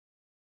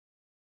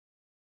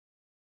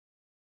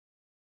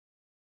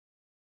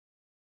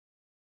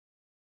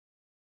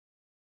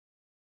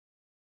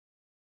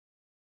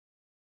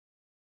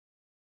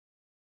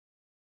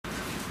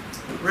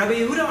Rabbi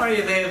Yehuda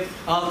Ariel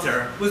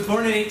Alter was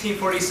born in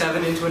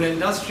 1847 into an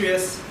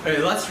illustrious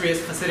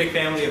Chassidic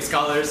family of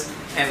scholars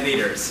and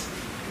leaders,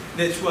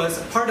 which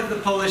was part of the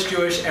Polish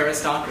Jewish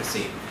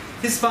aristocracy.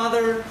 His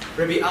father,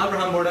 Rabbi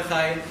Abraham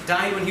Mordechai,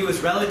 died when he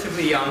was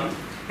relatively young,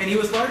 and he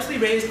was largely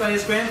raised by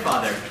his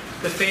grandfather,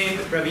 the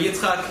famed Rabbi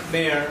Yitzchak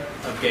Meir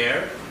of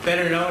Ger,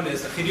 better known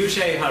as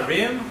Chidushei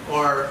Harim,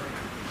 or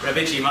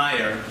Rabbi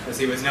Meir, as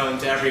he was known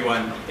to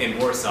everyone in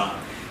Warsaw.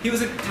 He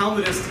was a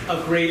Talmudist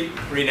of great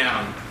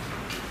renown.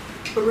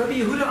 But Rabbi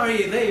Yehuda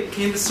Ariel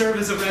came to serve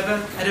as a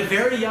Rebbe at a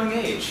very young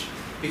age,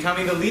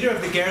 becoming the leader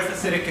of the Ger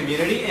Chassidic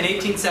community in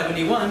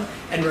 1871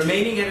 and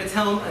remaining at its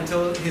helm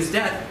until his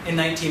death in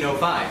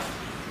 1905.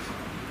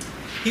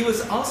 He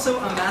was also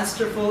a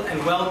masterful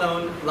and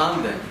well-known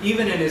lamdan,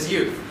 even in his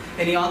youth,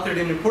 and he authored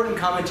an important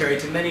commentary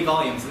to many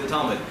volumes of the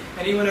Talmud.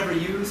 Anyone ever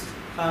used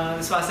the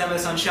Sfat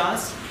Emet on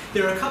Shas?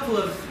 There are a couple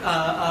of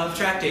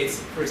tractates,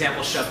 for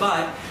example,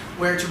 Shabbat,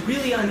 where to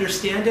really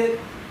understand it,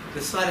 the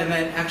Sfat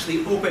Emet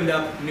actually opened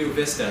up new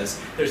vistas.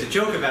 There's a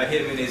joke about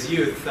him in his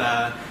youth.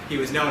 He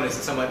was known as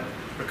a somewhat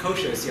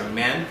precocious young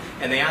man,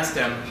 and they asked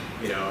him,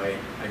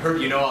 I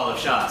heard you know all of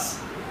Shas.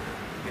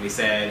 And he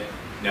said,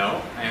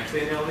 no, I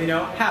actually only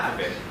know half of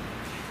it.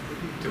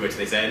 To which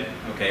they said,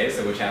 okay,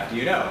 so which half do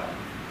you know?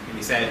 And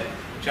he said,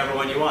 whichever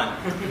one you want.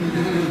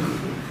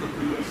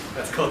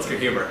 That's Kotzker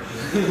humor.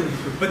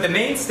 But the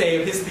mainstay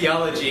of his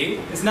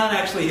theology is not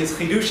actually his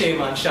Chidushei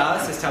on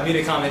Shas, his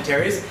Talmudic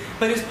commentaries,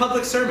 but his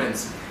public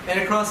sermons. And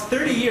across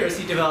 30 years,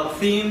 he developed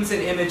themes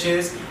and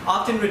images,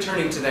 often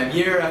returning to them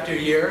year after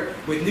year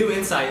with new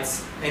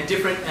insights and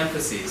different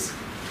emphases.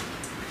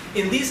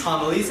 In these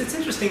homilies, it's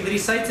interesting that he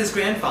cites his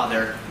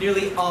grandfather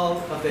nearly all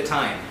of the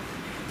time.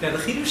 Now, the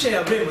Chidushei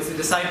Harim was a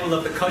disciple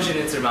of the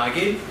Kozhenitzer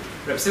Magid,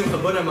 Reb Simcha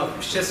Bunim of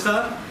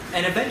Pshischa,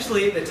 and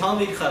eventually the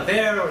Talmid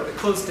Chaver, or the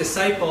close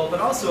disciple, but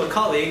also a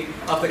colleague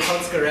of the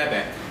Kotzker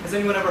Rebbe. Has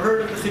anyone ever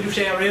heard of the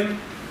Chidushei Harim?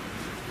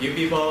 You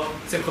people,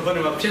 Simcha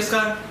Bunim of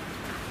Pshischa?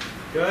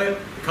 Good.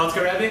 The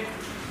Kotzker Rebbe?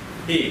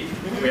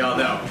 We all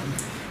know.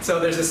 So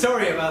there's a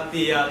story about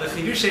the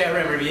Chidushei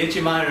Harim, Rabbi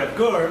Yitzchak Meir of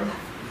Gur,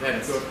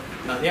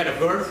 of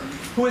Gur,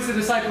 who was the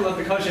disciple of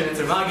the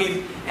Kozhenitzer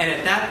Magid, and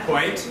at that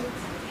point,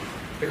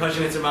 the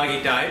Kozhenitzer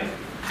Magid died,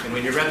 and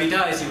when your Rebbe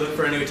dies, you look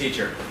for a new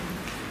teacher.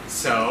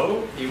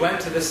 So he went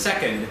to the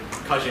second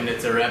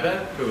Kozhenitzer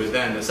Rebbe, who was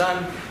then the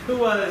son, who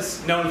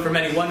was known for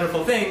many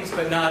wonderful things,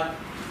 but not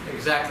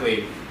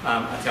exactly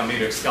a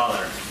Talmudic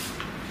scholar.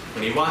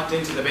 When he walked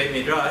into the Beit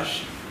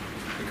Midrash,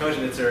 the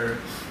Kozhenitzer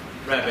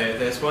Rebbe at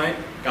this point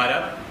got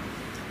up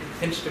and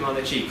pinched him on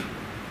the cheek.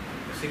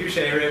 The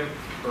Chidushei Harim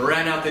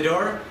ran out the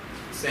door,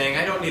 saying,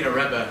 I don't need a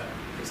Rebbe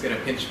who's going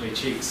to pinch my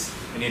cheeks.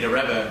 I need a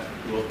Rebbe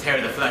who will tear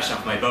the flesh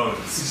off my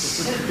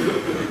bones.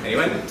 And he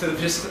went to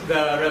the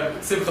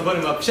Simcha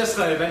Bunim of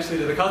Pshischa and eventually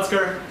to the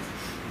Kotzker.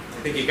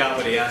 I think he got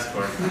what he asked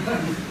for.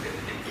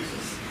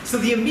 So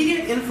the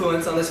immediate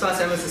influence on the Sfat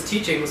Emet's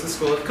teaching was the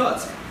school of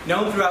Kotzk,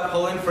 known throughout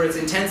Poland for its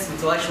intense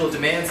intellectual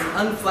demands and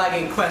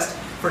unflagging quest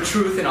for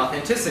truth and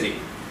authenticity.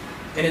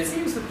 And it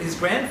seems that his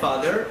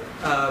grandfather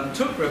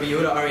took Rabbi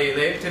Yehuda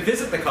Ariel to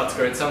visit the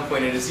Kotzker at some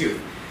point in his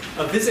youth.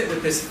 A visit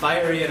with this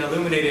fiery and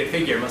illuminated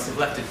figure must have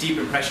left a deep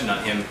impression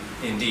on him,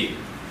 indeed.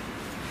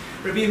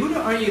 Rabbi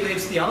Yehuda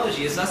Ariel's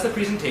theology is thus the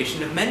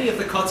presentation of many of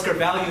the Kotzker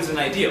values and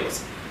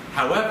ideals,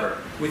 however,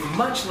 with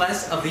much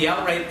less of the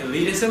outright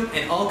elitism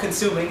and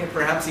all-consuming and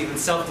perhaps even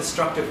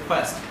self-destructive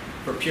quest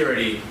for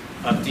purity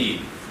of deed.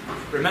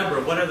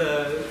 Remember,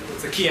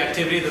 what's the key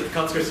activity that the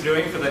Kotzkers are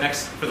doing for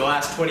the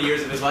last 20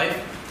 years of his life?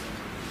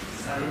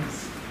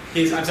 Silence.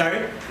 I'm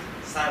sorry?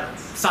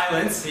 Silence.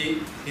 Silence.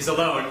 He's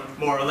alone,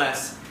 more or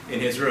less, in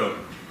his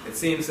room. It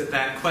seems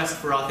that quest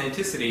for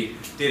authenticity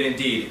did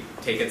indeed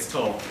take its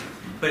toll.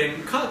 But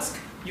in Kotzk,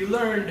 you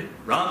learned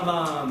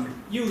Rambam,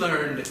 you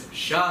learned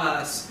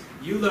Shas,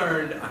 you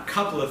learned a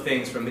couple of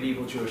things from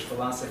medieval Jewish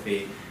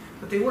philosophy,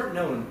 but they weren't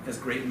known as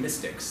great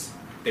mystics.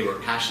 They were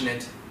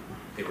passionate,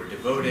 they were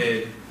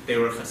devoted, they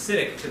were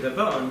Chassidic to the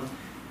bone,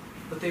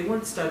 but they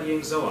weren't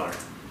studying Zohar.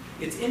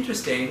 It's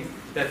interesting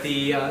that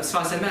the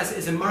Sfat Emet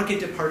is a marked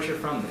departure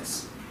from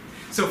this.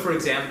 So, for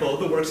example,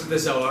 the works of the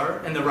Zohar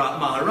and the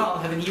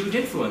Maharal have a huge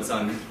influence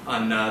on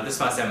the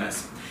Sfat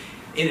Emet.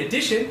 In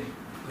addition,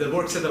 the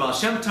works of the Baal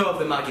Shem Tov,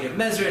 the Maggid of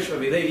Mezrich,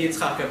 Rabbi Levi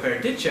Yitzchak of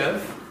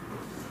Berdichev,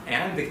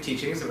 and the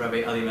teachings of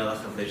Rabbi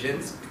Elimelech of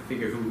Lezhinsk, a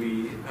figure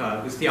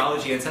whose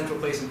theology and central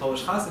place in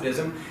Polish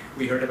Hasidism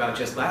we heard about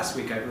just last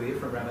week, I believe,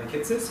 from Rabbi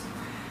Kitzis.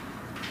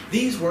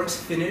 These works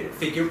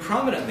figure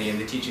prominently in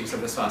the teachings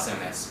of the Sfat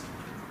Emet.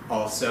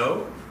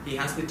 Also, he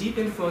has the deep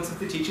influence of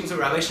the teachings of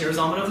Rabbi Shneur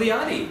Zalman of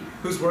Liadi,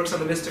 whose works on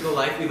the mystical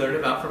life we learned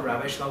about from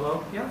Rabbi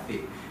Shlomo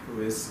Yaffe,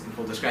 who is, in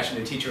full discretion,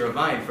 a teacher of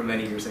mine from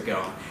many years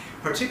ago.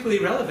 Particularly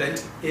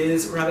relevant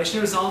is Rabbi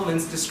Shneur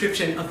Zalman's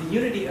description of the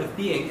unity of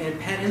being and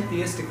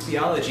panentheistic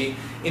theology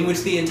in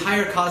which the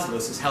entire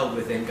cosmos is held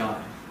within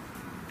God.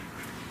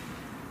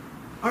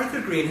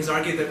 Arthur Green has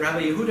argued that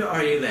Rabbi Yehuda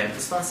Ariel, the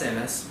Sfat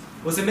Emet,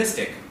 was a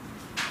mystic,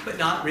 but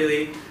not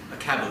really a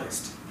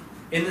Kabbalist,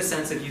 in the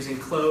sense of using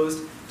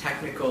closed,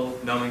 technical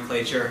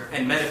nomenclature,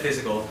 and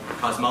metaphysical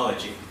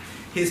cosmology.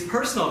 His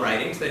personal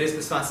writings, that is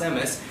the Sfat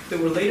Emes, that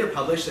were later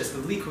published as the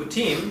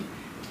Likutim,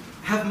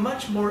 have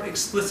much more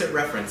explicit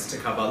reference to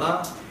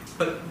Kabbalah,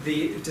 but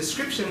the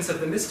descriptions of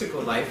the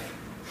mystical life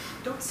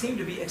don't seem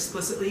to be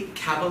explicitly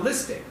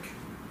Kabbalistic.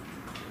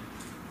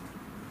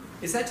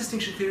 Is that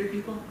distinction clear to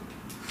people?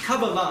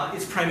 Kabbalah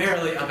is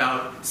primarily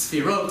about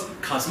sfirot,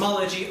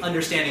 cosmology,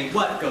 understanding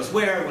what goes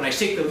where. When I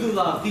shake the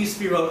lulav, these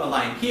sfirot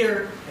align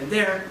here and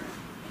there.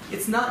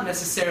 It's not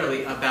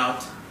necessarily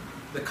about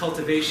the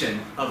cultivation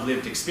of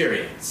lived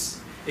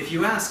experience. If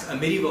you ask a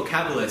medieval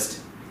Kabbalist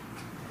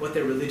what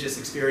their religious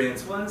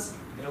experience was,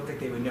 I don't think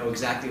they would know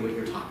exactly what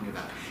you're talking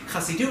about.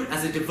 Chassidut,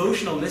 as a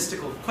devotional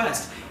mystical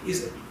quest,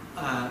 is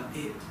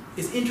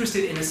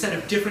interested in a set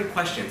of different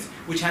questions,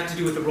 which have to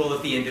do with the role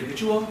of the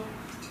individual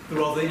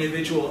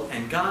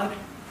and God,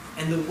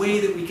 and the way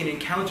that we can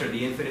encounter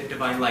the infinite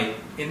divine light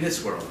in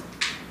this world.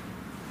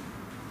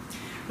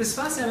 The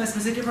Sfat Emes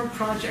has a different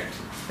project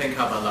than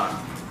Kabbalah.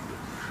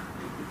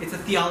 It's a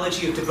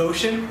theology of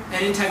devotion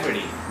and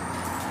integrity,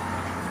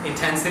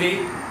 intensity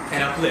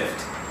and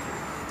uplift,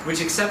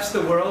 which accepts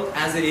the world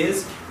as it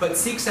is, but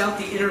seeks out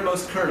the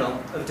innermost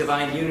kernel of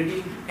divine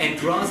unity and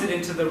draws it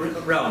into the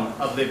realm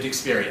of lived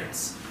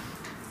experience.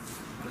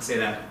 I'll say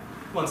that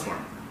once more.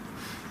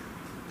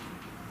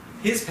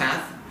 His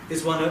path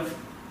is one of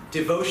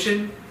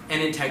devotion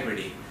and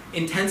integrity,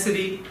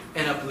 intensity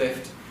and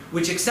uplift,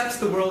 which accepts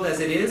the world as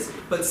it is,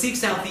 but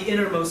seeks out the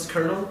innermost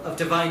kernel of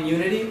divine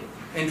unity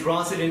and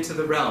draws it into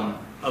the realm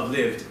of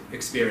lived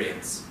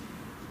experience.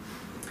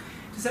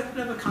 Does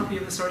everyone have a copy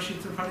of the source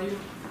sheets in front of you?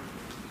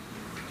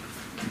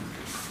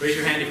 Raise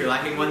your hand if you're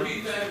lacking one.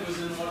 Repeat that, was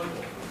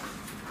inaudible.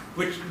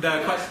 Which, The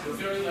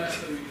very last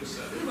thing you just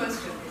said.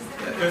 Question.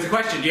 there's a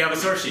question. Do you have a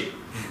source sheet?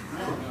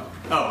 No.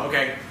 Oh,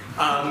 okay.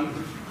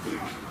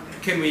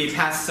 Can we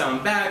pass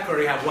some back, or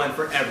do you have one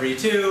for every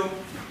two?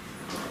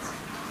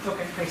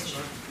 Okay, thanks.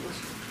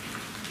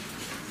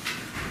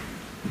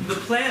 The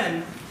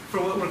plan for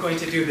what we're going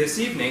to do this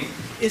evening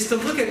is to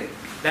look at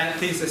that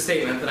thesis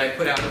statement that I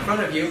put out in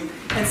front of you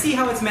and see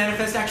how it's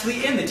manifest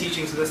actually in the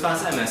teachings of the Sfat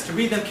Emes, to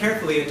read them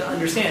carefully and to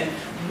understand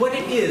what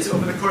it is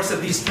over the course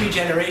of these 3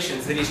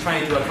 generations that he's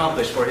trying to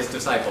accomplish for his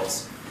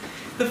disciples.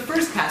 The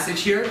first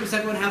passage here, does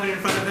everyone have it in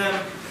front of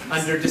them?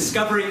 Under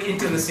Discovering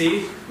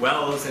Intimacy,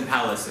 Wells and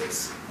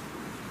Palaces.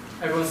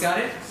 Everyone's got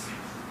it?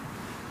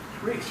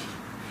 Great.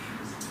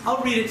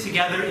 I'll read it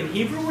together in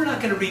Hebrew. We're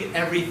not going to read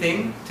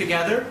everything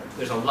together.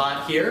 There's a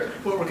lot here.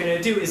 What we're going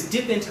to do is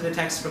dip into the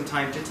text from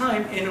time to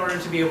time in order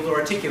to be able to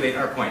articulate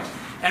our point.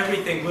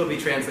 Everything will be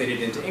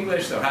translated into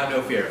English, so have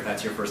no fear if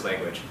that's your first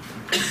language.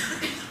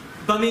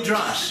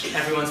 Bamidrash.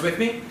 Everyone's with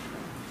me?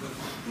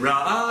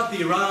 Ra'a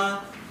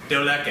bira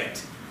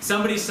doleket.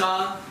 Somebody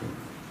saw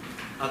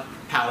a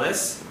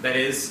palace that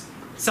is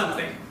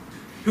something.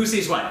 Who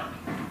sees what?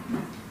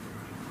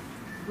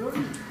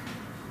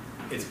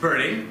 It's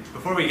burning.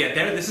 Before we get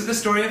there, this is the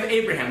story of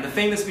Abraham, the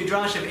famous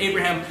midrash of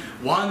Abraham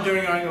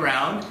wandering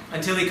around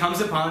until he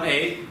comes upon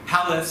a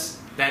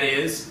palace that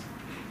is,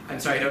 I'm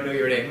sorry, I don't know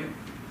your name.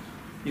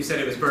 You said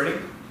it was burning?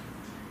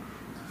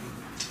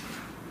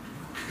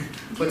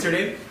 What's her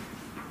name?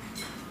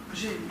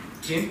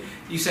 Jean.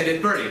 You said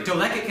it's burning.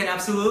 Doleket can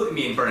absolutely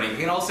mean burning. It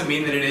can also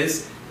mean that it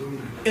is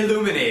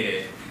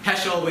illuminated.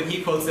 Heschel, when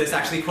he quotes this,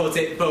 actually quotes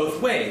it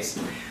both ways.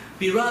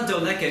 Bira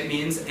doleket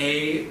means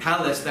a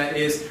palace that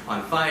is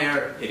on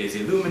fire, it is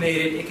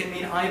illuminated, it can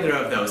mean either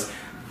of those.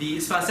 The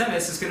Sfat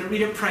Emes is going to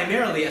read it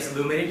primarily as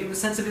illuminated in the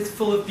sense that it's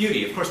full of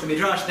beauty. Of course, the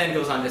Midrash then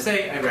goes on to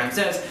say, Abraham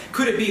says,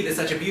 could it be that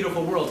such a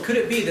beautiful world, could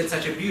it be that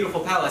such a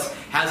beautiful palace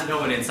has no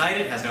one inside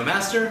it, has no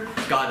master?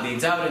 God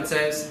leans out and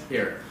says,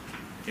 here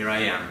I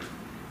am.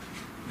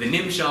 The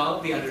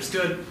nimshal,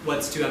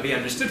 what's to be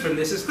understood from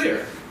this is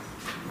clear.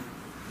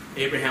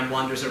 Abraham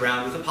wanders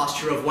around with a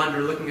posture of wonder,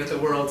 looking at the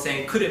world,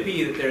 saying, could it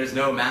be that there is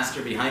no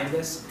master behind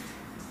this?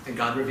 And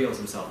God reveals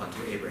himself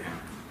unto Abraham.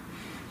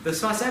 The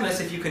Sfat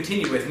Emes, if you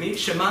continue with me,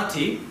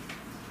 Shemati,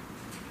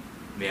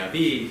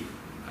 Me'abi,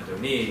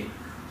 Adoni,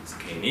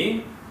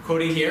 Zkeni,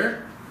 quoting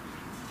here,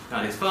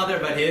 not his father,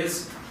 but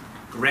his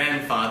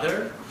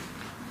grandfather,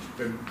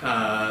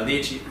 Rabbi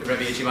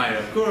Yechimai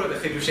of Gur, the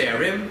Chidushei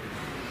Arim.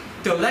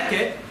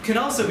 Doleket can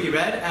also be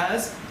read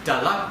as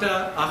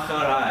Dalakta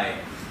Acharai.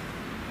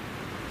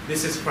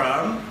 This is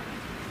from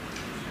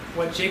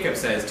what Jacob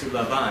says to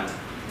Laban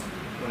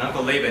when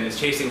Uncle Laban is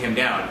chasing him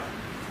down.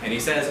 And he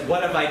says,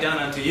 what have I done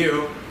unto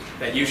you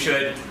that you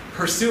should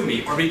pursue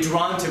me or be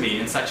drawn to me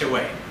in such a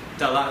way?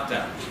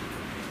 Dalakta.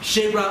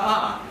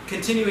 Shebra'a,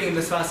 continuing in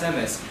the Sfat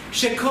Emes,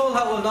 Shekol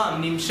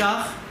ha'olam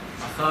nimshach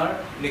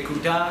achar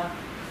nekuda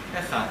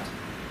echat.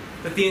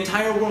 That the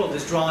entire world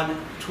is drawn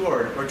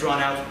toward or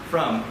drawn out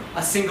from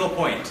a single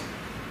point.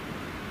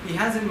 He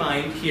has in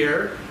mind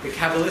here the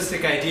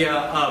Kabbalistic idea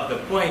of the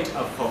point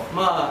of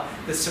Chokhmah,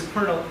 the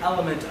supernal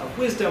element of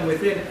wisdom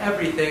within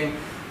everything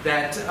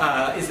that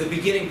is the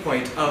beginning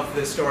point of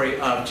the story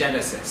of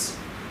Genesis.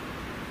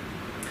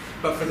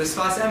 But for the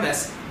Sfas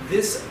Emes,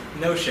 this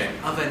notion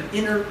of an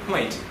inner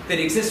point that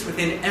exists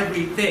within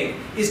everything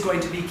is going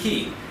to be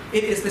key.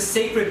 It is the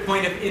sacred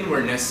point of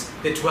inwardness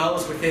that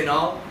dwells within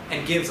all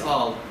and gives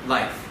all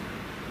life.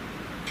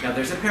 Now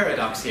there's a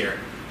paradox here.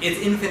 It's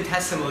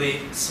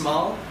infinitesimally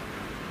small,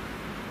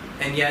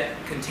 and yet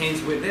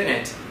contains within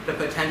it the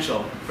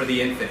potential for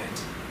the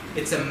infinite.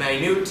 It's a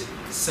minute,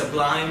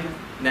 sublime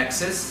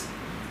nexus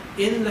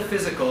in the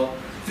physical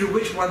through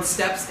which one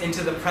steps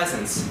into the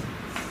presence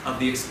of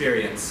the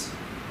experience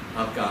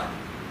of God.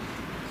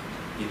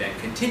 He then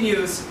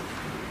continues,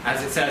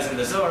 as it says in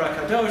the Zohar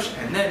HaKadosh,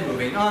 and then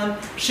moving on,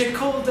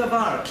 Shekol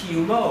davar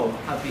kiyumo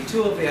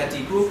habitul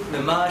ve'adibuk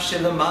lema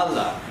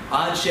shelamala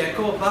ad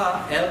shekol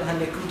ba el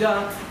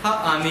hanekuda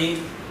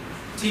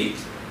ha'amitit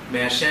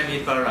me'Hashem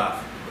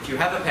yitbarach. If you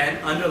have a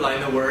pen,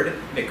 underline the word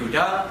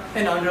nekuda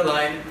and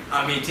underline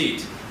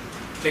amitit.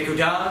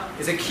 Nekuda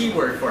is a key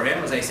word for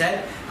him, as I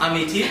said.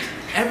 Amitit,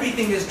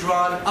 everything is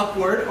drawn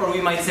upward, or we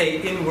might say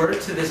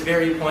inward, to this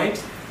very point,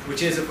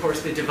 which is, of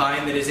course, the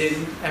divine that is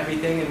in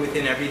everything and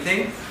within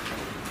everything.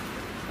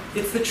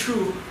 It's the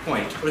true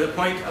point, or the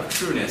point of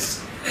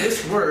trueness.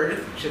 This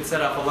word should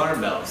set off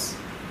alarm bells.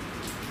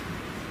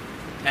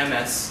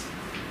 MS.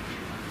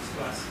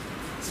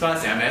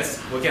 Sfas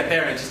Emes. We'll get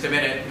there in just a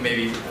minute,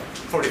 maybe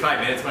 45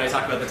 minutes when I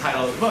talk about the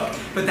title of the book.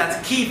 But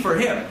that's key for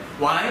him.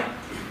 Why?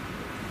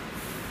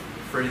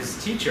 For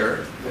his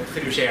teacher, the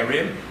Chidushei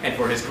Arim, and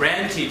for his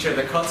grand teacher,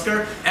 the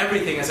Kotzker,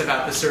 everything is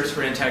about the search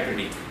for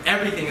integrity.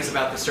 Everything is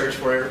about the search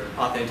for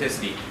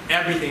authenticity.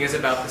 Everything is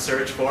about the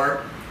search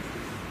for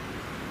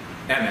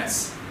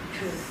MS.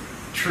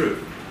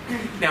 Truth.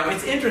 Now,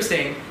 it's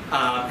interesting,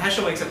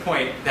 Heschel makes a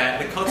point that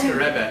the Kotzker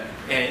Rebbe,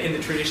 in the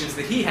traditions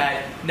that he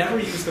had, never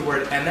used the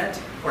word Emet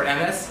or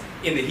MS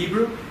in the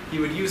Hebrew. He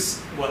would use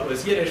what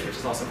was Yiddish, which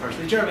is also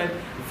partially German,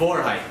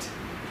 Wahrheit,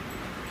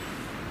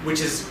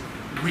 which is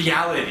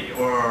reality,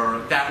 or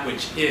that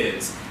which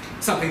is.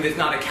 Something that's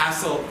not a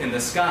castle in the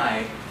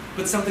sky,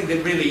 but something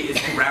that really is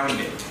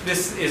grounded.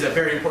 This is a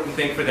very important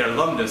thing for their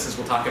lumdus, as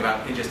we'll talk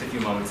about in just a few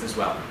moments as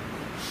well.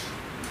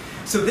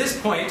 So this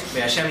point,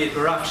 Me'Hashem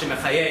Yitbarach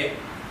Shemechayeh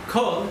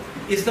Kol,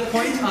 is the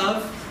point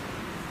of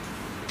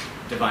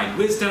divine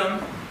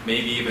wisdom,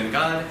 maybe even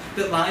God,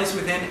 that lies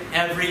within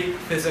every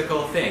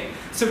physical thing.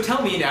 So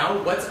tell me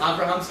now, what's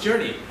Abraham's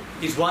journey?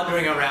 He's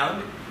wandering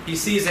around, he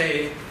sees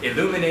a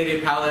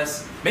illuminated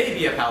palace,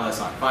 maybe a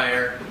palace on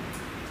fire,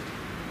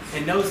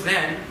 and knows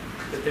then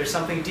that there's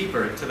something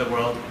deeper to the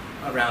world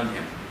around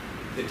him.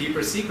 The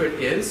deeper secret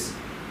is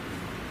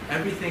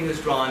everything is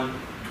drawn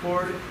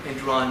toward and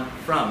drawn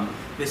from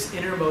this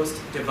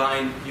innermost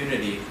divine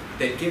unity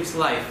that gives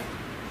life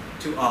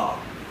to all.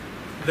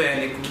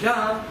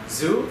 Ve'nekuda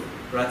zu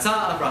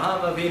ratza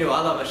Abraham Avinu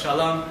alav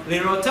hashalom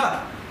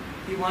lirota.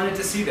 He wanted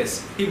to see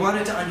this. He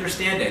wanted to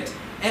understand it.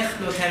 Ech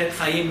notenet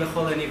chayim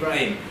lechol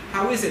hanivraim.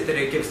 How is it that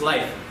it gives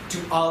life to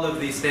all of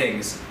these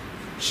things?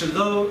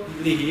 Shelo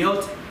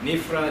lihiyot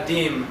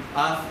nifradim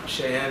af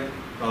shehem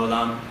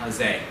ba'olam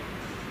hazeh.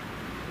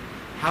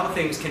 How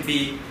things can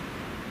be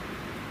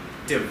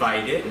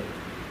divided,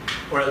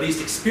 or at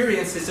least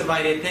experienced as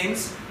divided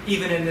things,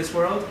 even in this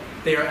world,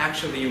 they are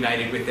actually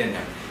united within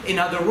them. In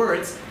other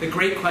words, the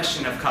great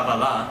question of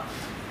Kabbalah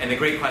and the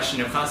great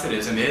question of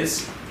Chassidism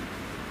is,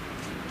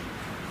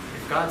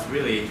 if God's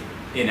really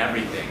in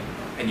everything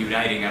and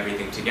uniting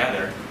everything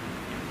together,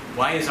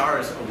 why is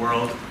ours a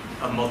world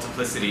of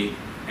multiplicity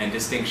and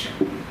distinction?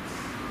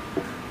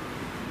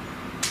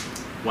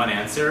 One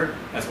answer,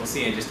 as we'll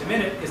see in just a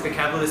minute, is the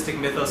Kabbalistic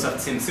mythos of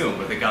Tzimtzum,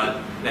 where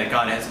that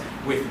God has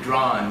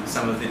withdrawn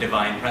some of the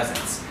divine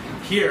presence.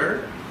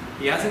 Here,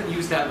 he hasn't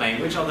used that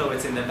language, although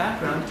it's in the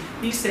background.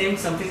 He's saying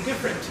something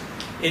different.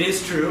 It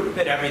is true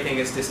that everything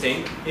is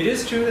distinct. It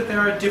is true that there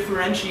are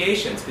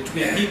differentiations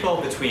between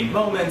people, between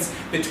moments,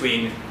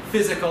 between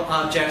physical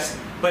objects,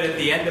 but at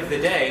the end of the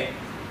day,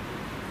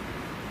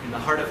 in the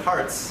heart of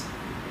hearts,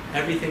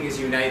 everything is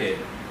united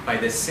by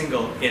this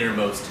single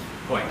innermost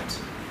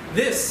point.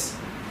 This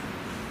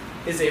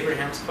is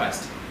Abraham's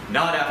quest.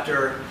 Not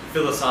after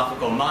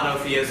philosophical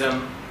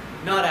monotheism,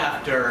 not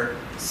after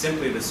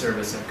simply the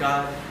service of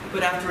God,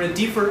 but after a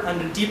deeper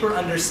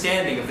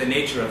understanding of the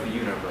nature of the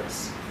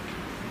universe.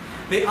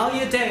 Ve'al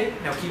yedei,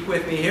 now keep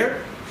with me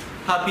here,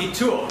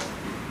 habitul,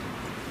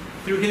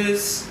 through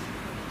his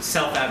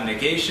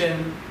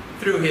self-abnegation,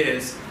 through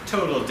his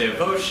total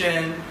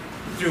devotion,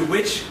 through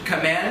which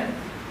command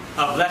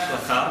of lech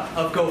lecha,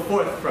 of go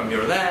forth from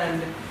your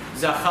land,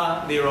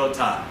 zacha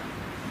lirota.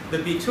 The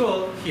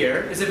bitul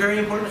here is a very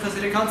important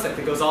Chassidic concept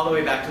that goes all the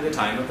way back to the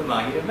time of the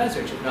Maggid of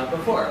Mezrich, if not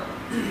before.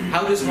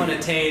 How does one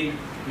attain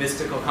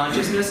mystical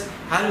consciousness?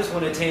 How does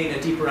one attain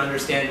a deeper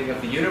understanding of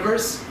the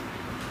universe?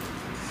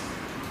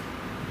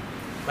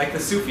 Like the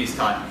Sufis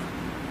taught,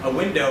 a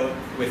window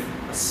with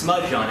a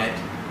smudge on it,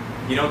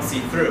 you don't see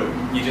through,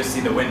 you just see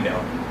the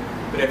window.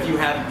 But if you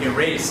have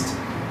erased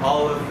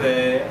all of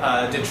the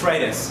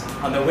detritus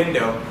on the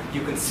window,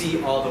 you can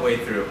see all the way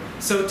through.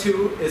 So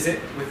too is it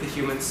with the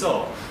human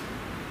soul.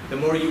 The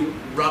more you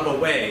rub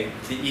away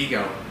the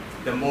ego,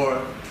 the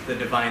more the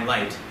divine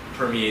light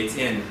permeates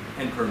in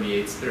and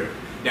permeates through.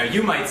 Now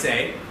you might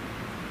say,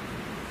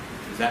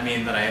 does that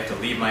mean that I have to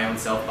leave my own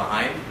self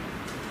behind?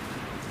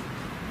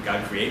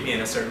 God created me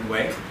in a certain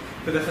way?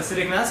 For the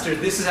Chassidic masters,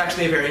 this is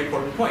actually a very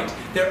important point.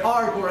 There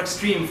are more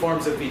extreme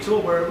forms of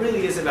bitul where it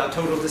really is about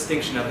total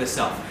distinction of the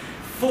self.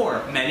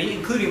 For many,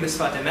 including the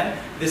Sfat Emet,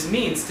 this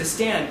means to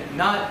stand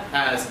not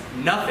as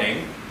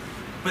nothing,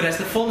 but as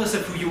the fullness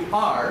of who you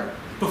are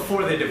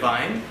before the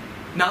divine,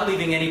 not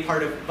leaving any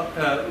part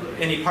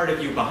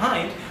of you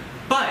behind,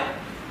 but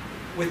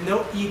with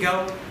no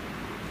ego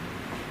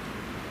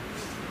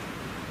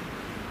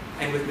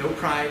and with no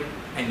pride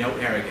and no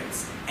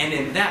arrogance. And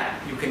in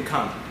that, you can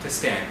come to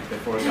stand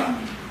before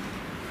God.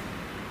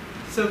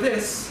 So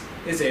this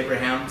is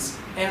Abraham's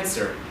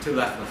answer to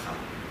Lech Lecha.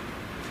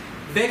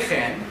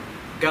 Vechen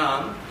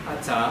gam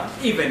ata,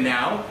 even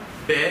now,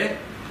 be,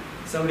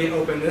 somebody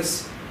open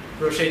this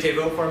Roshei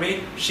Tevot for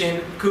me,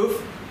 Shin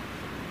Kuf,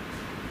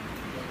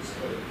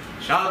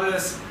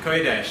 Shabbos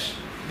Kodesh.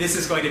 This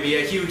is going to be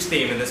a huge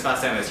theme in this Sfat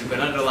Emes. You can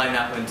underline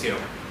that one too.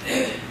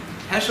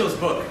 Heschel's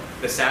book,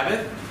 The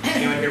Sabbath,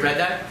 anyone here read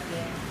that?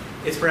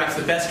 It's perhaps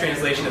the best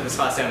translation of the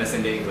Sfat Emes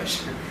into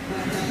English.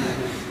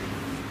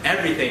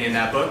 Everything in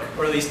that book,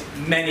 or at least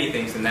many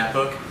things in that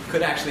book,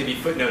 could actually be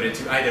footnoted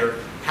to either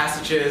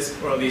passages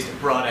or at least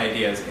broad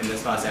ideas in the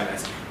Sfat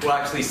Emes. We'll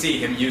actually see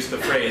him use the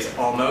phrase,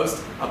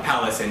 almost, a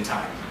palace in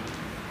time.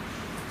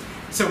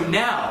 So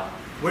now,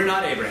 we're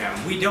not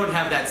Abraham. We don't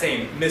have that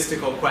same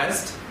mystical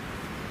quest.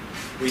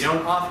 We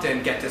don't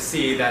often get to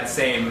see that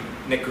same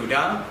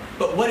nekuda.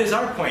 But what is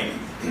our point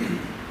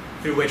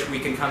through which we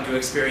can come to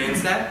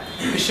experience that?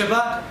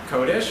 B'Shabbat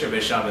Kodesh, or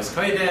B'Shabbos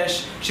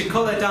Kodesh,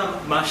 Shekol Adam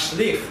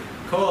Mashlich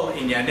Kol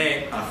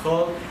Inyanei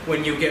Achol,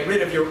 when you get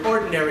rid of your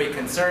ordinary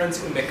concerns,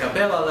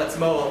 Umekabel al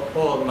Atzmo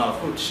Ol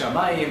Malchut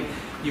Shamayim,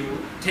 you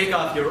take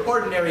off your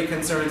ordinary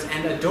concerns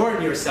and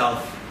adorn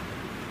yourself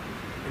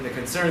in the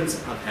concerns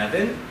of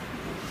heaven.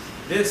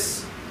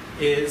 This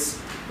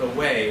is the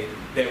way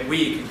that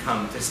we can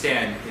come to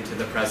stand into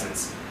the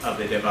presence of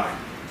the divine.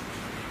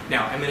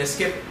 Now, I'm going to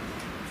skip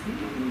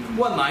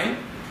one line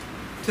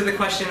to the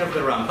question of the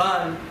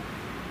Ramban,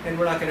 and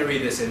we're not going to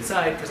read this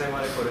inside because I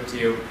want to quote it to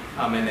you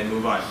and then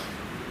move on.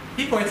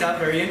 He points out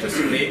very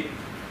interestingly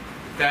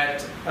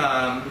that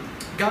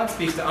God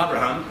speaks to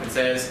Abraham and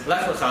says,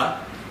 Lech Lecha,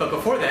 but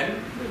before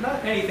then, there's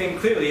not anything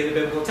clearly in the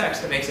biblical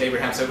text that makes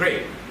Abraham so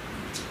great.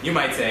 You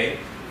might say,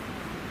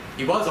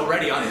 he was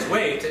already on his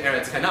way to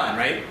Eretz Canaan,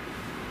 right?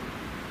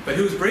 But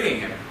who's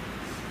bringing him?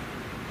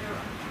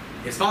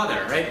 His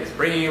father, right, is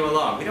bringing him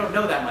along. We don't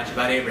know that much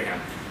about Abraham.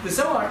 The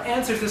Zohar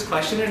answers this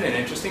question in an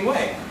interesting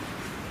way.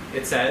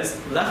 It says,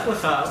 Lech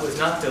Lecha was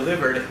not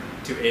delivered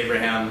to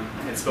Abraham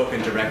and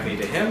spoken directly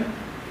to him.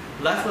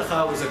 Lech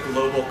Lecha was a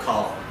global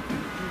call.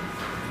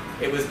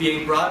 It was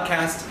being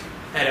broadcast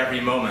at every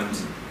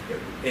moment,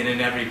 and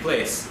in every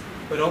place.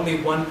 But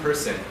only one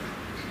person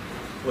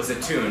was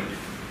attuned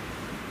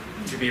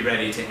to be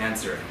ready to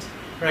answer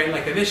it. Right,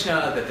 like the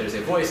Mishnah, that there's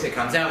a voice that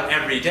comes out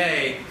every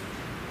day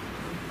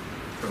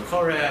from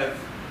Chorev.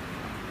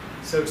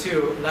 So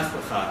too, Lech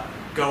Lecha,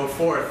 go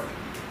forth,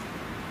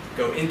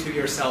 go into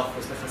yourself,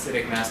 as the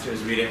Chassidic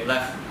masters read it.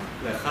 Lech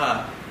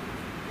Lecha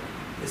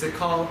is a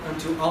call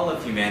unto all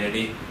of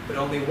humanity, but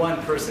only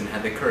one person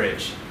had the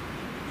courage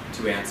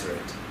to answer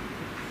it.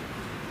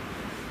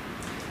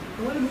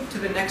 I want to move to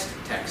the next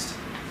text.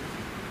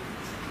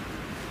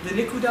 The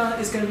Nikudah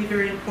is going to be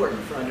very important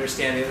for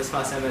understanding the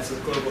Sfat Emes'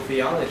 global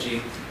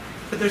theology.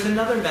 But there's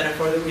another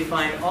metaphor that we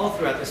find all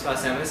throughout the Sfat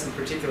Emes, and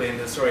particularly in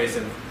the stories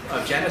of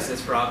Genesis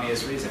for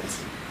obvious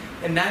reasons.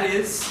 And that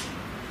is,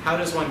 how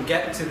does one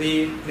get to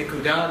the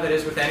Nikudah that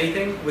is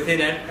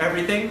within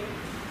everything?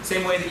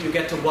 Same way that you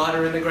get to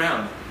water in the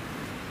ground.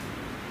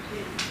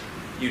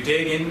 You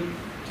dig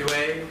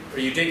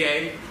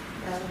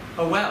a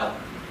well.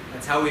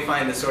 That's how we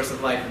find the source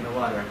of life in the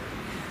water.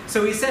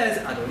 So he says,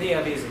 Adoni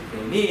Avi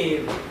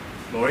Zikrini,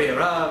 Mori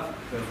Arav,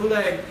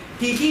 V'chulei,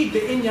 Hihid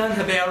Be'inyan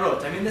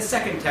HaBe'arot. I'm in the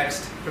second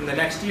text from the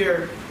next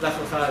year, Lech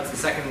Lecha, it's the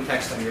second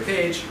text on your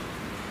page.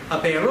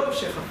 HaBe'arot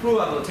Shechafru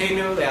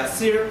Avotenu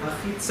Le'asir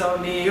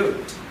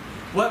HaChitzoniyut.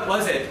 What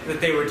was it that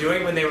they were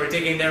doing when they were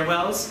digging their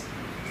wells?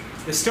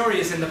 The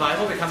story is in the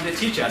Bible to come to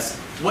teach us.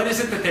 What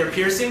is it that they're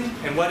piercing,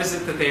 and what is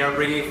it that they are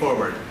bringing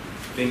forward?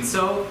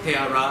 Vinso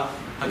Pe'ara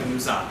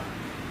Hagnuza.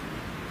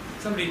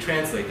 Somebody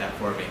translate that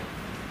for me.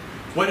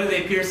 What are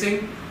they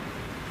piercing?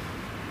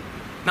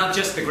 Not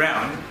just the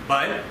ground,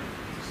 but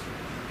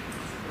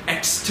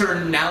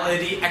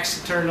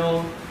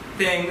external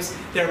things.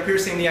 They're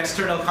piercing the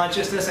external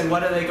consciousness, and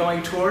what are they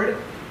going toward?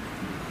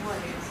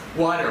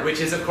 Water,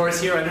 which is, of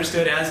course, here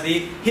understood as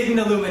the hidden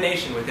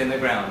illumination within the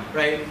ground,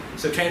 right?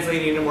 So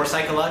translating into more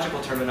psychological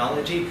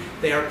terminology,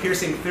 they are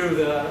piercing through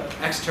the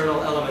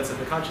external elements of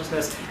the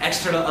consciousness,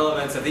 external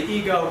elements of the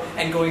ego,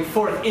 and going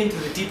forth into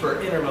the deeper,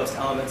 innermost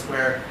elements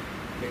where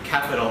the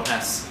capital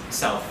S,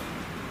 self,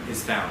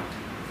 is found.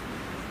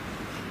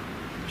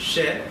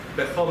 She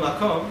bechol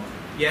makom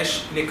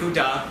yesh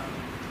nekuda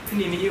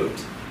pnimiyut.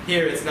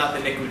 Here it's not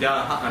the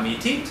nekuda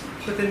ha'amitit,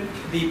 but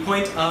the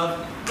point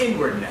of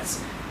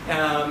inwardness.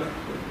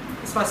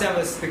 Sfat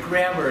Emes, the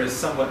grammar is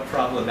somewhat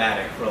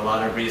problematic for a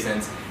lot of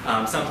reasons.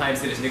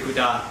 Sometimes it is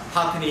nekuda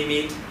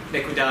hapnimit,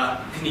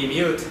 nekuda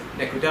pnimiut,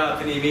 nekuda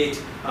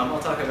pnimit. I'll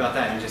talk about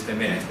that in just a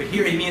minute. But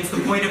here he means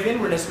the point of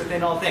inwardness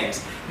within all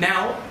things.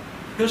 Now,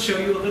 he'll show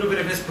you a little bit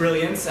of his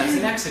brilliance as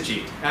an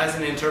exegete, as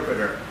an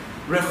interpreter.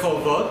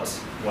 Rechovot,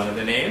 one of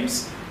the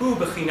names, hu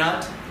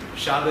bechinat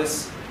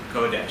Shabbos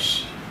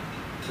Kodesh.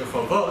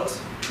 Rechovot,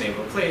 name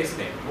of a place,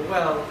 name of a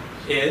well,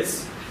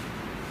 is,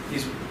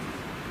 he's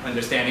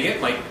understanding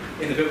it like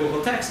in the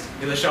biblical text,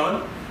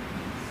 Milashon,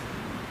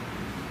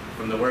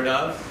 from the word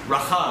of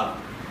Rachav,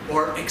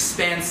 or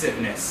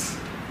expansiveness.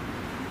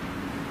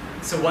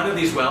 So one of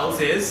these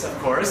wells is, of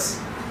course,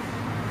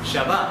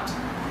 Shabbat,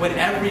 when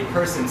every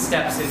person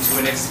steps into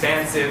an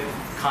expansive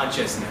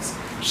consciousness.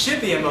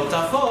 Shibi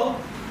emotafol,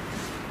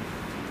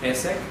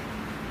 esek,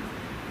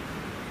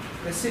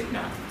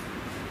 vesitna.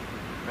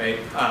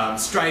 Right?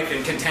 Strife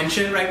and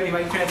contention, right? We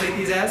might translate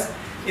these as.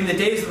 In the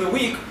days of the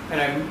week, and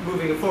I'm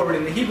moving forward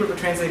in the Hebrew, but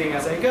translating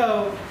as I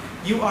go,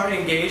 you are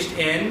engaged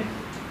in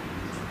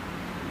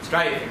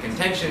strife and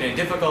contention and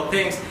difficult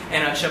things.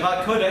 And on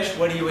Shabbat Kodesh,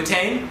 what do you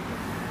attain?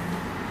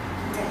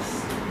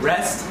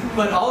 Rest.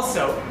 But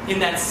also, in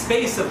that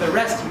space of the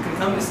rest, you can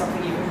come to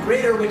something even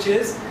greater, which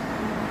is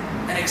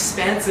an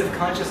expansive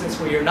consciousness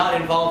where you're not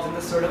involved in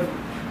the sort of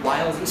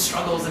wiles and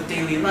struggles of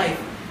daily life,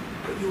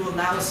 but you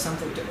allow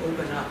something to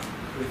open up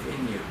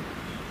within you.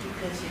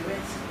 Because you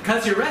rest.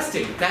 Because you're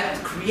resting.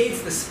 That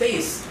creates the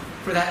space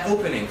for that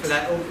opening, for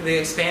that the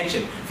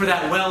expansion, for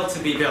that well to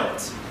be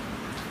built.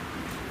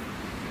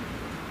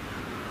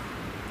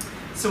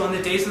 So on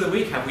the days of the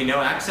week, have we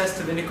no access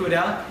to the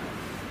Nikudah?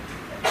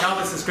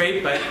 Shabbos is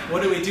great, but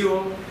what do we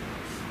do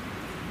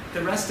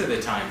the rest of the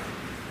time?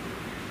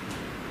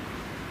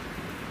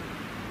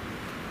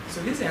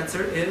 So his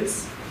answer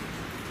is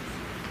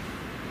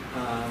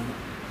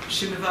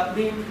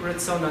Shimvatlim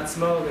Ritzon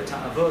Atzmo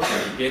V'Ta'avot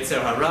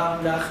Yetzer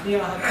Hara L'Achnia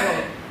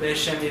Hakol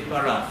V'Shem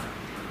Yitbarach.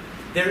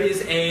 There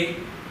is a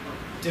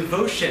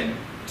devotion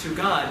to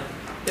God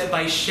that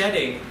by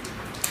shedding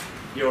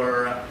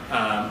your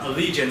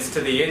allegiance to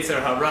the Yetzer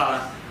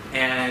Hara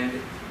and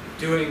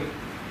doing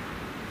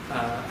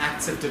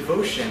acts of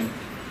devotion,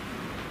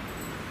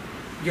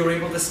 you're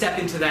able to step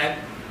into that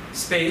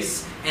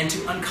space and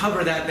to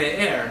uncover that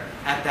be'er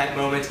at that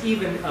moment,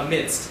 even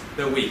amidst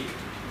the week.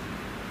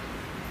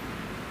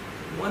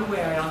 One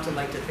way I often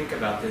like to think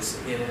about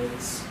this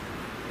is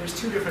there's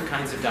two different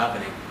kinds of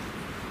davening.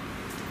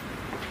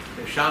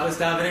 There's Shabbos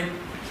davening,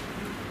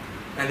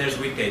 and there's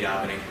weekday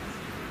davening.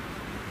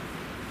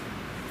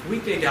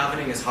 Weekday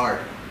davening is hard.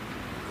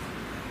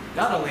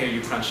 Not only are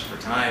you crunched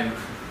for time,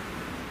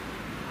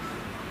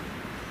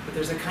 but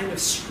there's a kind of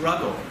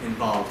struggle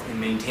involved in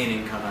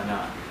maintaining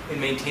kavanah, in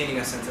maintaining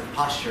a sense of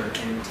posture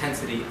and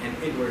intensity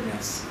and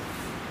inwardness.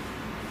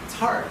 It's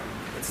hard.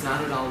 It's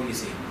not at all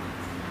easy.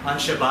 On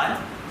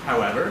Shabbat,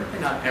 however,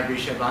 and not every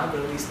Shabbat, but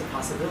at least the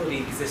possibility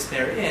exists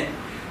therein,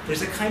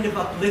 there's a kind of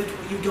uplift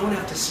where you don't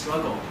have to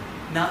struggle,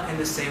 not in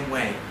the same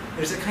way.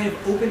 There's a kind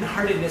of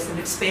open-heartedness and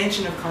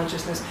expansion of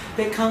consciousness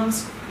that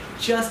comes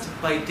just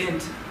by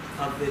dint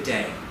of the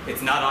day.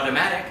 It's not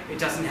automatic, it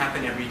doesn't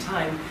happen every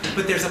time,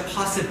 but there's a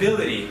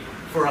possibility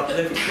for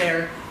uplift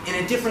there in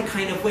a different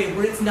kind of way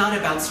where it's not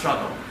about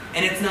struggle,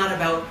 and it's not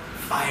about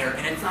fire,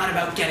 and it's not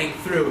about getting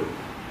through.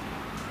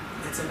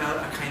 It's about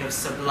a kind of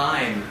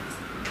sublime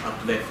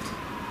uplift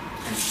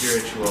and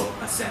spiritual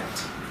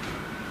ascent.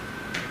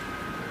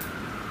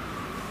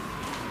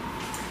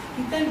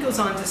 He then goes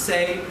on to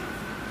say,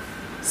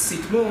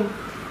 Sitmu,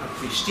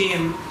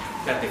 Plishtim,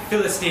 that the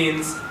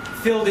Philistines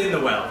filled in the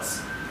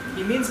wells.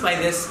 He means by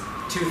this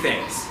two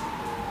things.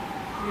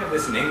 We have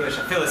this in English.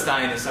 A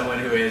Philistine is someone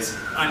who is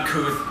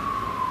uncouth,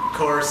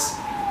 coarse.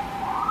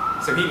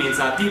 So he means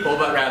not people,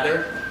 but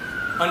rather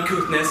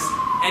uncouthness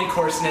and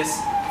coarseness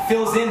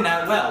fills in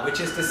that well, which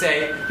is to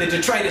say the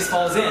detritus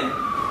falls in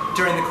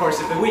during the course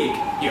of the week.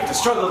 You have to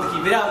struggle to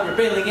keep it out, you're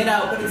bailing it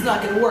out, but it's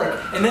not going to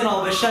work. And then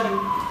all of a sudden,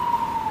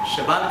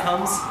 Shabbat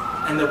comes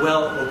and the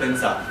well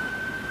opens up.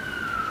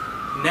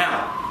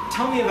 Now,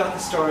 tell me about the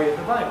story of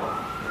the Bible.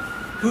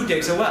 Who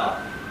digs a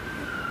well?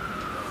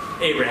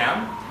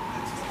 Abraham,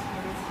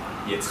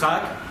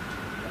 Yitzchak,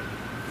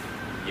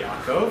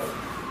 Yaakov.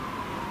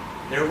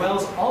 There are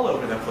wells all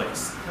over the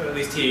place. Or at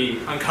least he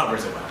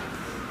uncovers a well.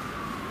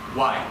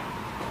 Why?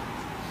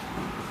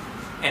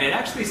 And it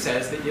actually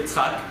says that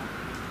Yitzchak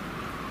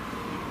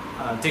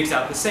digs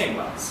out the same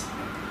wells.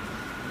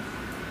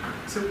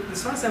 So the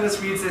Sfat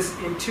Emes reads this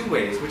in two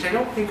ways, which I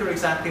don't think are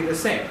exactly the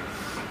same.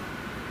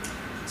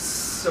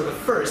 So the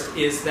first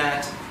is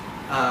that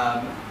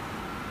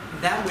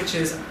that which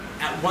is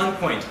at one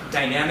point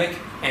dynamic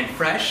and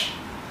fresh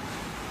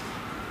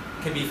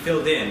can be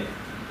filled in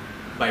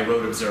by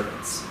rote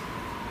observance.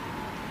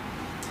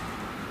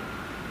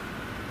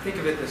 Think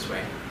of it this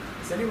way.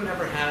 Has anyone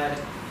ever had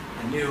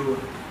a new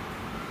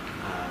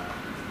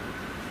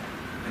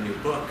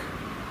book,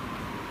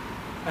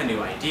 a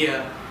new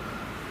idea,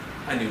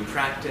 a new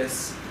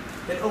practice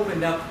that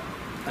opened up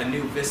a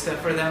new vista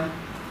for them?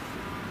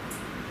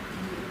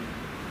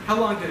 How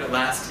long did it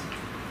last?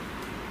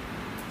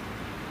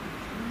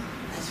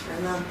 That's for a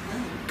long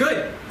time.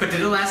 Good, but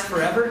did it last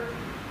forever?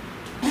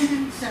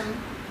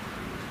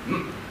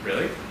 Some.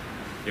 Really?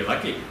 You're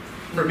lucky.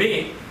 For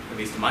me, at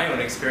least in my own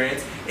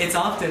experience, it's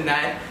often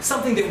that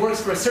something that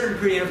works for a certain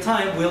period of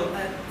time will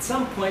at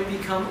some point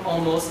become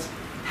almost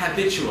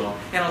habitual,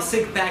 and I'll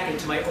sink back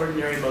into my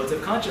ordinary modes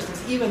of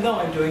consciousness even though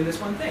I'm doing this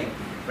one thing,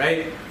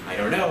 right? I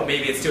don't know,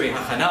 maybe it's doing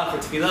hachana for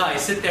tefillah, I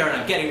sit there and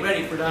I'm getting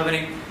ready for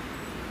davening,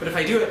 but if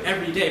I do it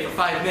every day for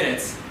 5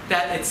 minutes,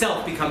 that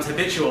itself becomes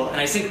habitual, and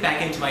I sink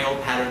back into my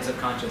old patterns of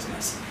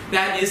consciousness.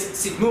 That is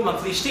sitmum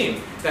plishtim,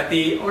 that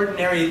the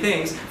ordinary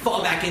things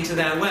fall back into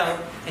that well,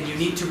 and you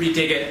need to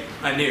redig it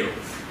anew.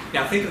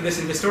 Now think of this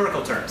in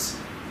historical terms.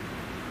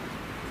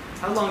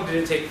 How long did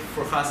it take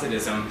for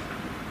Hasidism,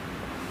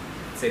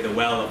 say the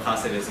well of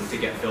Hasidism, to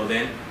get filled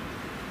in?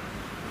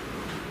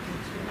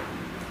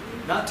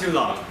 Not too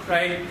long,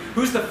 right?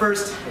 Who's the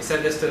first? I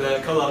said this to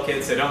the Kollel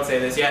kids, so don't say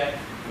this yet.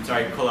 I'm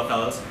sorry, Kollel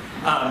fellows.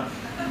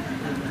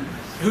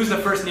 Who's the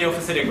first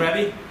Neo-Hasidic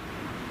Rebbe?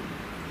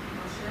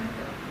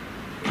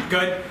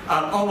 Good.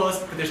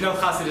 Almost, but there's no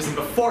Hasidism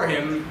before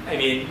him. I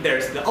mean,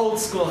 there's the old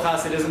school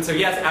Hasidism, so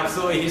yes,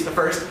 absolutely, he's the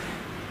first.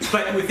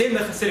 But within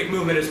the Hasidic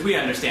movement as we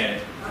understand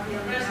it.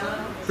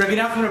 Rabbi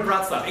Nachman of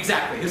Bratslav,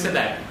 exactly, who said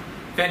that?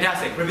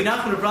 Fantastic. Rabbi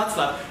Nachman of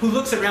Bratslav, who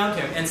looks around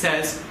him and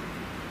says,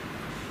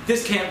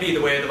 this can't be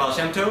the way of the Baal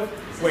Shem Tov.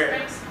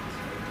 Where?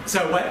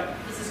 So what?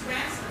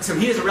 So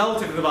he is a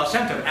relative of the Baal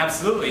Shem Tov,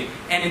 absolutely.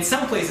 And in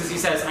some places he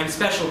says, I'm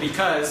special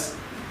because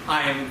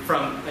I'm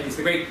from, he's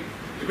the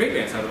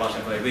great-grandson of the Baal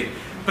Shem Tov, I believe.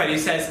 But he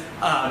says,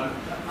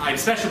 I'm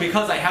special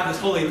because I have this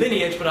holy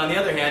lineage, but on the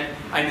other hand,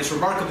 I'm this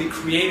remarkably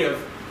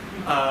creative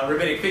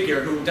rabbinic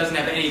figure who doesn't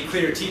have any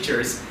clear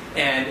teachers,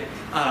 and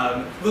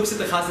looks at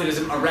the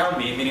Hasidism around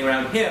me, meaning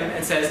around him,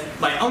 and says,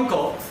 my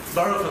uncle,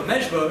 Baruch of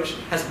Mezhboj,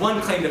 has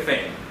one claim to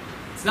fame.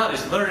 It's not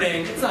his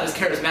learning, it's not his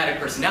charismatic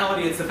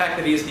personality, it's the fact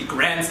that he is the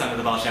grandson of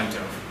the Baal Shem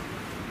Tov.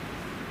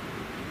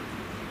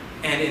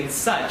 And in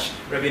such,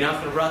 Rabbi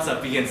Nachman of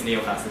Bratslav begins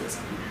Neo-Hasidism.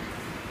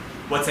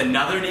 What's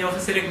another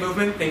Neo-Hasidic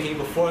movement, thinking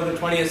before the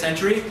 20th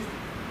century?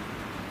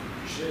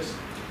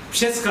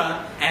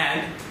 Pshiska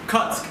and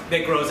Kotsk,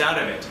 that grows out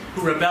of it,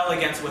 who rebel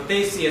against what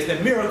they see as the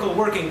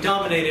miracle-working,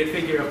 dominated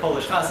figure of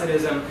Polish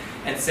Hasidism,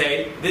 and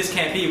say, this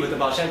can't be what the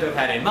Baal Shem Tov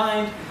had in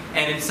mind,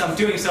 and in some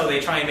doing so, they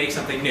try and make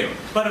something new.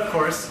 But of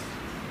course,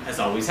 as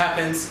always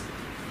happens,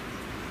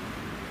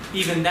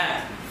 even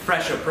that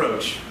fresh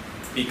approach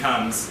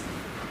becomes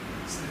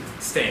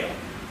stale.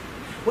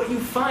 What you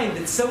find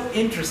that's so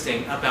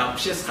interesting about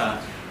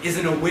Pshischa is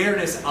an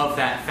awareness of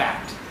that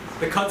fact.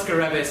 The Kotzker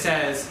Rebbe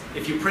says,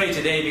 if you pray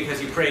today because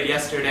you prayed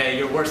yesterday,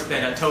 you're worse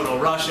than a total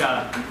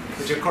Rasha,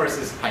 which of course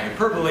is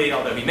hyperbole,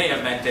 although he may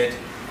have meant it.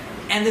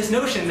 And this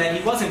notion that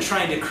he wasn't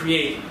trying to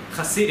create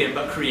Hasidim,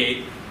 but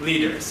create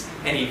leaders.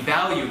 And he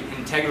valued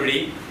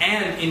integrity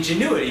and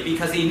ingenuity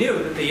because he knew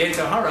that the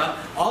Yetzer Hara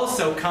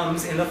also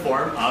comes in the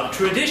form of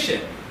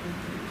tradition.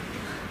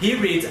 He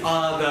reads the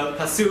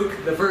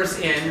pasuk, the verse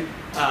in,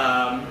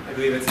 I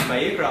believe it's in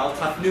Vayikra, al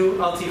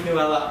tifnu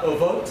ela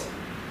ovot,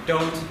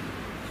 don't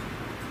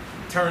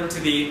turn to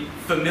the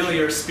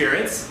familiar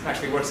spirits,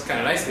 actually works kind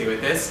of nicely with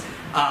this,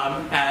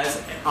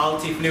 as al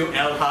tifnu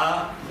el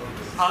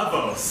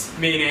ha-avos,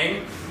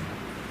 meaning,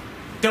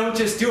 don't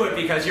just do it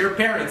because your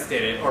parents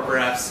did it, or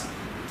perhaps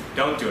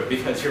don't do it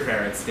because your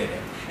parents did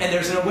it. And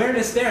there's an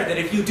awareness there that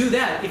if you do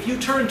that, if you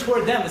turn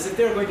toward them as if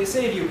they're going to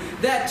save you,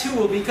 that too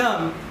will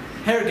become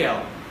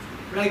hergel,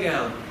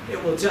 regel.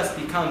 It will just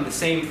become the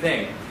same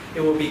thing.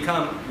 It will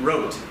become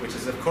rot, which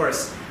is of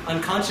course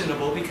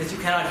unconscionable because you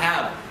cannot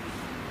have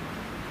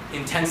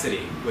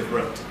intensity with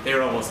rot.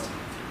 They're almost,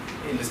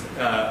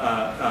 how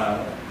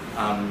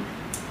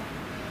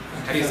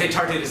do you say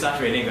tarte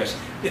desatre in English?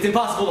 It's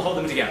impossible to hold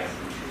them together.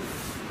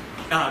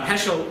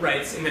 Heschel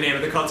writes in the name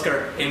of the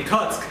Kotzker, in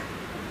Kotsk,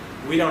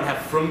 we don't have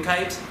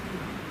frumkeit,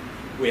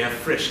 we have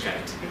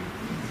frischkeit.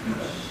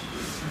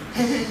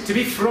 To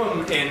be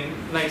frum in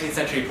 19th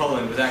century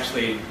Poland was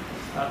actually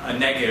a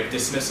negative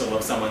dismissal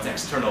of someone's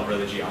external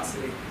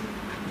religiosity.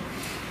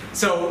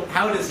 So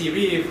how does he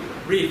read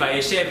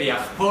Vayeshev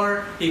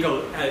Yachpor?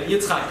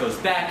 Yitzchak goes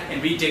back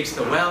and redigs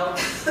the well.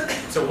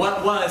 So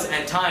what was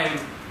at time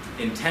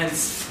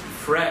intense,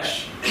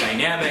 fresh,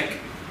 dynamic,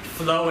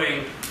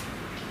 flowing,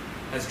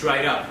 has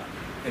dried up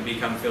and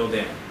become filled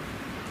in.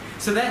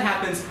 So that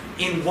happens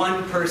in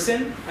one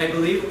person, I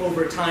believe,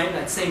 over time,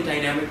 that same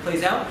dynamic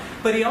plays out.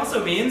 But he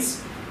also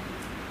means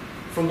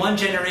from one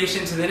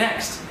generation to the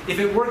next. If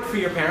it worked for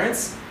your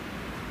parents,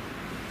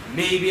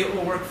 maybe it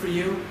will work for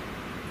you.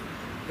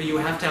 But you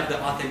have to have the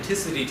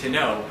authenticity to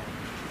know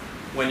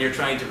when you're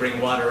trying to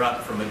bring water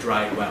up from a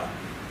dried well.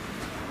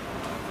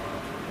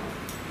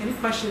 Any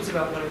questions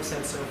about what I've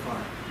said so far?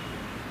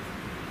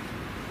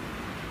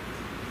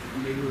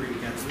 Maybe we're going to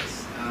get to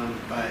this,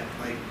 but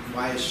like,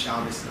 why is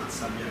Shabbos not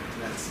subject to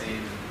that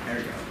same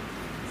ergo?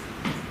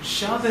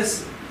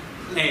 Shabbos,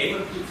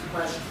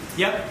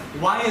 Yep.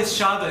 Why is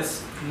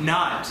Shabbos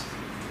not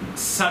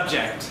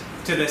subject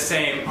to the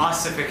same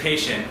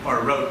ossification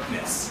or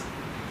roteness?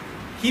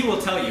 he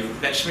will tell you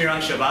that Shmir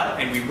on Shabbat,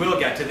 and we will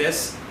get to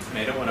this, and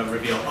I don't want to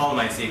reveal all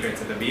my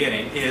secrets at the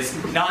beginning, is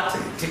not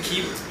to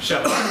keep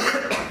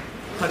Shabbat,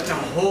 but to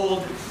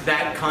hold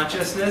that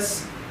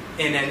consciousness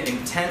in an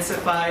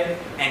intensified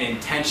and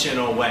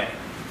intentional way.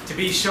 To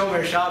be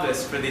Shomer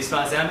Shabbos for the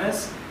Sfat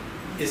Emes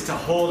is to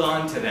hold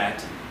on to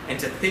that and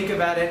to think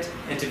about it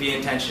and to be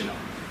intentional.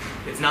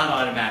 It's not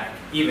automatic,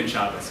 even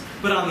Shabbos.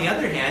 But on the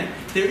other hand,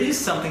 there is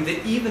something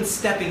that even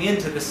stepping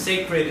into the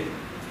sacred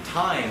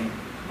time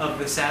of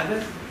the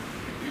Sabbath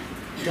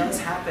does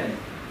happen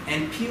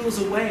and peels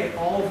away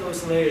all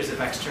those layers of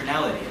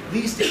externality, at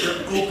least if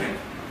you're open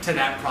to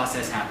that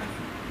process happening.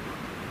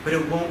 But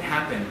it won't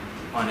happen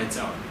on its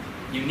own.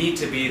 You need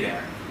to be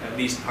there, at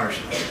least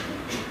partially.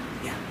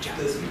 Yeah, Jeff.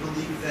 Does he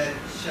believe that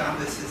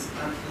Shabbos is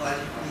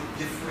ontologically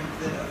different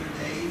than other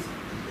days,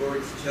 or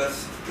it's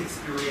just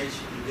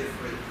experientially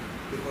different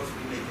because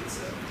we make it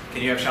so?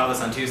 Can you have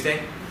Shabbos on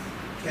Tuesday?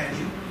 Can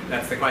you?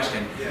 That's the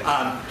question.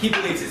 Yes. He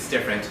believes it's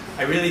different.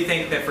 I really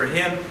think that for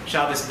him,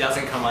 Shabbos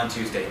doesn't come on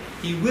Tuesday.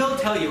 He will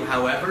tell you,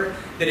 however,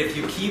 that if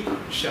you keep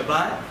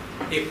Shabbat,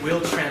 it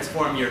will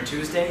transform your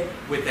Tuesday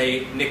with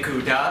a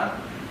nikuda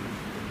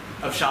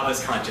of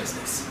Shabbos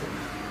consciousness.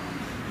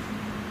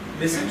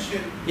 Listen?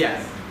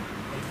 Yes.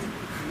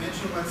 You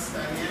mentioned what's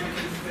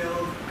dynamically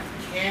filled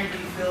can be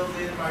filled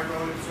in by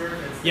rote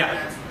observance. Yeah.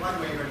 That's one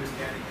way of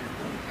understanding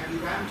it. Have you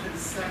gotten to the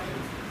second?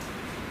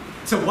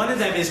 So one of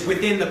them is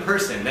within the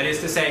person. That is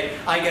to say,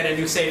 I get a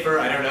new sefer,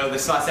 I don't know, the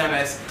Sfat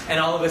Emes, and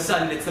all of a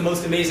sudden it's the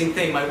most amazing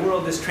thing. My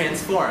world is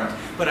transformed.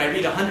 But I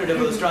read 100 of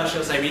those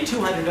drashos, I read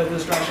 200 of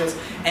those drashos,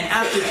 and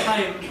after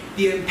time,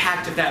 the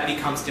impact of that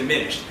becomes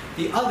diminished.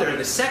 The other,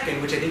 the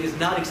second, which I think is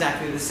not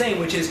exactly the same,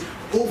 which is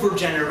over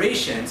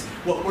generations,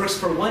 what works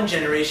for one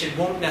generation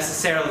won't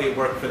necessarily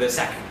work for the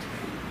second.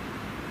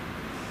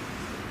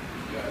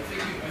 Yeah, I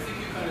think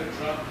you kind of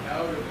dropped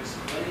out of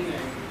explaining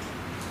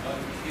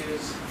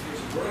his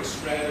work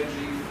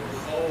strategy for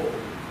whole,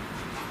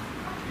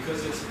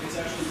 because it's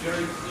actually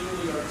very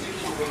clearly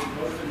articulated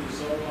both in the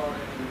Zohar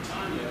and in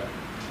Tanya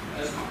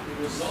as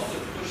the result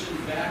of pushing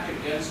back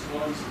against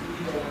one's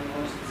ego and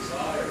one's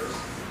desires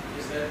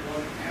is that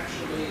one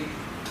actually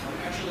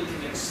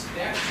can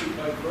expect to,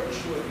 by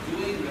virtue of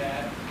doing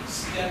that,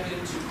 step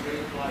into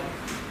great light.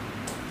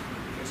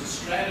 It's a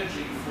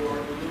strategy for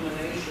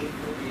illumination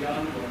for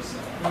beyond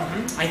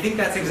oneself. I think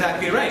that's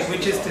exactly right,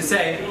 which is to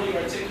say, It really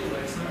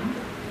articulates that.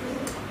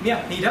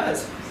 yeah, he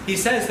does. He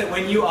says that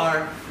when you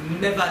are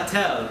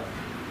mevatel,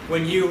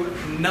 when you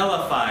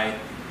nullify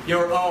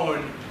your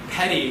own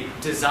petty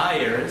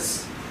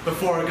desires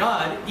before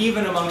God,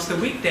 even amongst the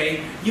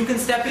weekday, you can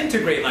step into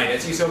great light,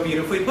 as you so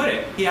beautifully put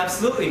it. He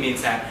absolutely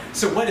means that.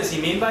 So what does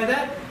he mean by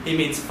that? He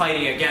means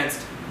fighting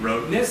against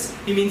roteness.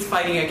 He means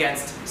fighting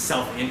against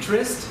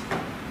self-interest.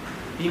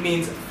 He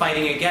means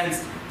fighting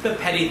against the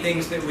petty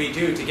things that we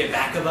do to get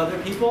back of other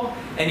people.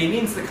 And he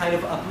means the kind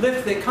of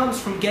uplift that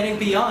comes from getting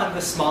beyond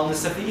the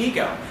smallness of the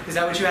ego. Is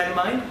that what you had in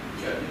mind?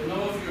 Yeah, you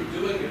know if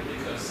you're doing it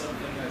because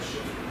something has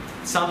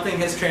shifted. Something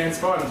has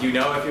transformed. You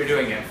know if you're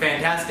doing it.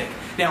 Fantastic.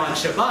 Now on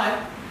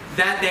Shabbat,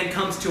 that then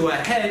comes to a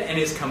head and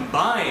is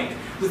combined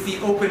with the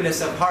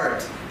openness of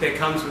heart that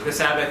comes with the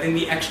Sabbath and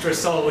the extra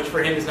soul, which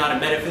for him is not a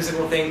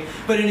metaphysical thing,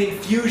 but an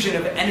infusion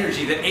of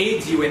energy that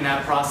aids you in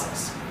that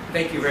process.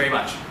 Thank you very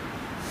much.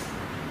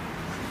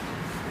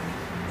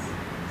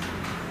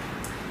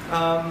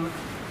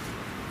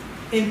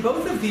 In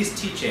both of these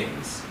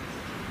teachings,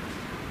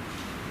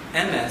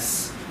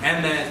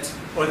 Emet,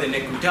 or the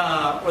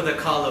Nekuda, or the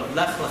call of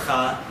Lech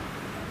Lecha,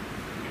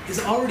 is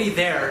already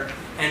there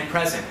and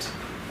present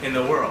in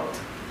the world.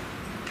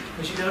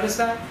 Did you notice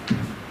that?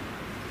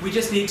 We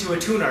just need to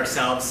attune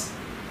ourselves,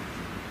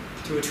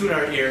 to attune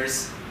our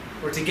ears,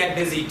 or to get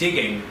busy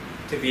digging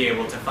to be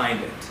able to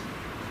find it.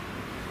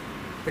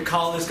 The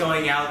call is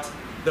going out,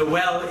 the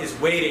well is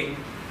waiting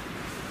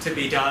to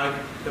be dug,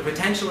 the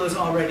potential is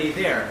already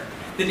there.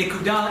 The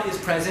Nikuda is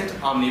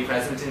present,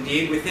 omnipresent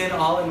indeed, within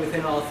all and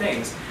within all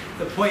things.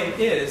 The point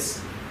is,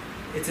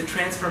 it's a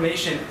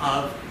transformation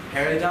of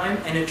paradigm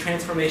and a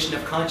transformation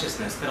of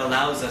consciousness that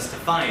allows us to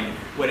find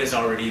what is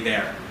already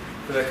there.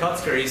 For the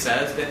Kotzker, he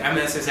says that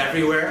MS is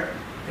everywhere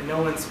and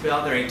no one's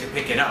bothering to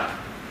pick it up.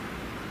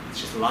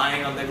 It's just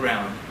lying on the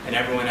ground and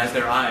everyone has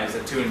their eyes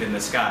attuned in the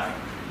sky.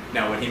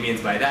 Now what he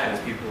means by that is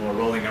people are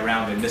rolling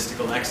around in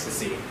mystical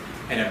ecstasy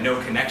and have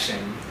no connection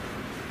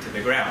to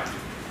the ground.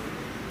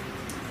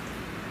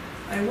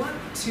 I want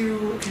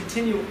to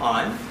continue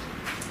on.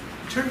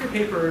 Turn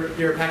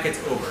your packets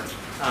over.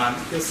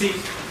 You'll see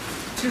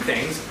two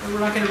things. We're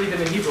not going to read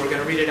them in Hebrew, we're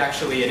going to read it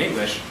actually in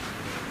English.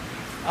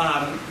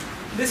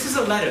 This is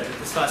a letter that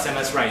the Sfat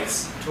Emes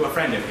writes to a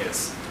friend of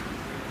his.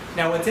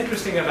 Now what's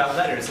interesting about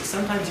letters is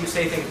sometimes you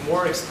say things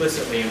more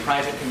explicitly in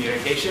private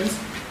communications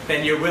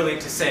than you're willing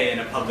to say in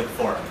a public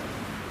forum.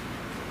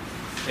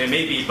 It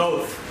may be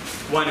both.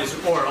 One is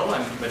oral,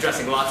 I'm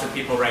addressing lots of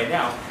people right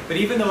now, but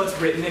even though it's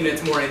written and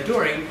it's more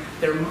enduring,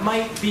 there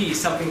might be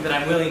something that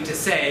I'm willing to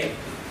say,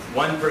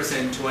 one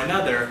person to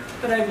another,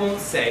 that I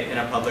won't say in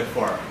a public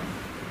forum.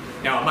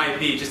 Now, it might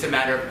be just a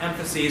matter of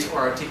emphasis or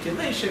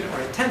articulation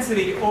or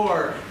intensity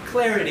or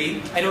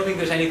clarity. I don't think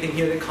there's anything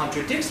here that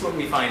contradicts what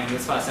we find in the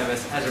Sfat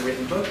Emes as a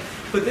written book,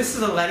 but this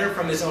is a letter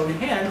from his own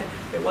hand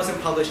that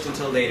wasn't published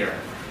until later.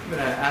 I'm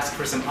going to ask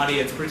for some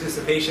audience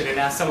participation and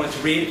ask someone to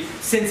read,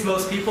 since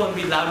most people, and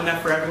be loud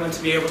enough for everyone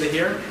to be able to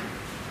hear.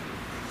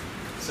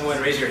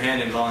 Someone raise your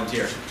hand and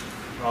volunteer,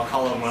 or I'll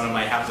call on one of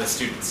my hapless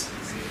students.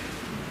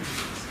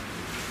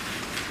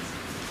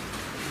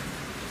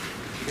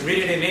 You can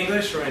read it in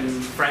English or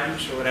in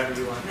French or whatever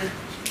you want.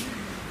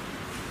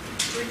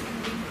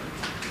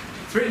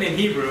 It's written in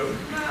Hebrew.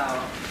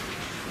 No.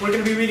 We're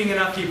going to be reading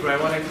enough Hebrew. I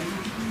want to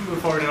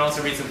move forward and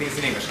also read some things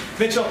in English.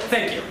 Mitchell,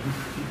 thank you.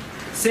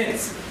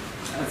 Since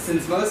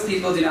most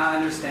people do not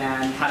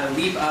understand how to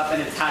leap up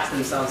and attach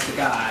themselves to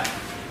God,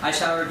 I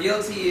shall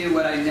reveal to you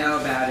what I know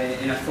about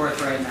it in a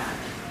forthright manner.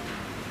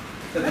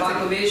 The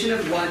proclamation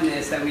of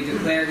oneness that we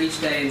declare each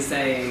day in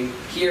saying,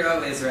 "Hear,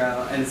 O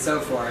Israel," and so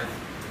forth,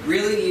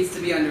 really needs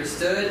to be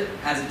understood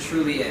as it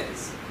truly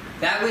is.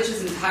 That which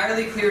is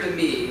entirely clear to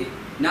me,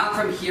 not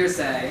from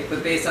hearsay,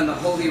 but based on the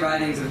holy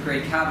writings of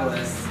great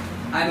Kabbalists,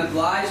 I am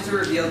obliged to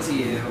reveal to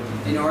you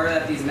in order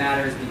that these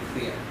matters be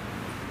clear.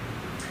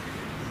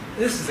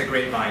 this is a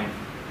grapevine.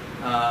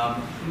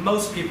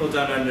 Most people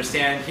don't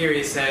understand. Here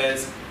he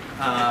says,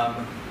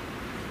 "Akfitza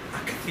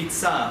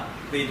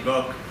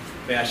lidbok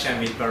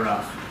ve'Hashem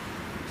yitbarach."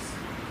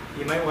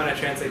 You might want to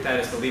translate that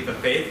as the leap of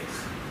faith,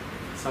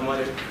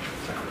 somewhat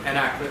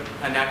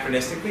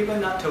anachronistically, but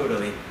not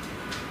totally.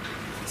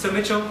 So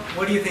Mitchell,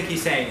 what do you think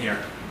he's saying here?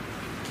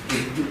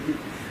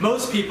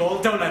 Most people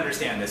don't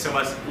understand this, so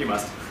you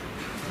must.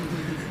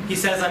 He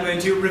says, I'm going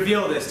to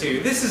reveal this to you.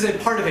 This is a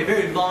part of a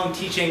very long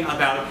teaching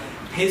about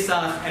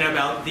Pesach and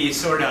about the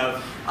sort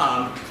of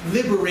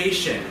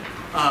liberation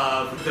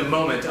of the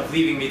moment of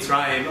leaving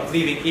Mitzrayim, of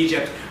leaving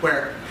Egypt,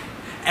 where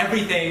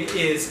everything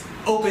is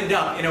opened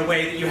up in a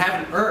way that you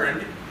haven't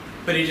earned,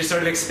 but it just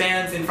sort of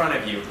expands in front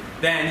of you.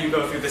 Then you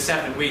go through the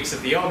 7 weeks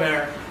of the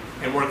Omer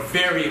and work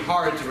very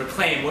hard to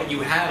reclaim what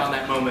you had on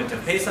that moment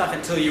of Pesach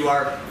until you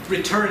are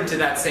returned to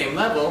that same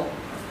level.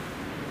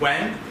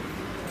 When?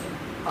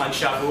 On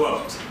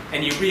Shavuot.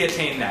 And you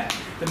reattain that.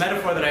 The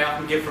metaphor that I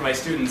often give for my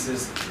students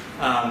is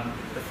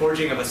the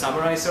forging of a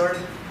samurai sword.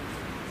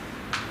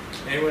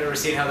 Anyone ever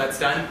seen how that's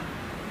done?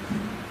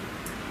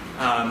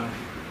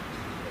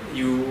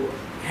 You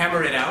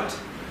hammer it out,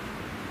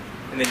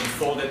 and then you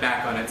fold it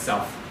back on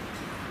itself.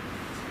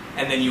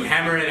 And then you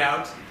hammer it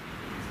out,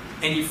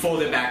 and you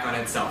fold it back on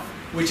itself.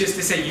 Which is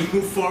to say, you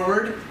move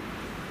forward,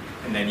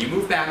 and then you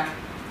move back,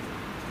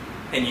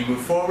 and you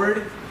move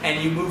forward,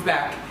 and you move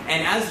back.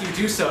 And as you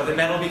do so, the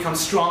metal becomes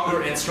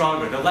stronger and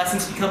stronger. The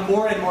lessons become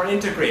more and more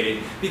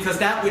integrated, because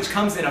that which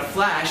comes in a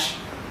flash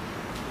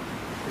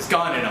is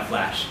gone in a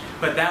flash.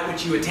 But that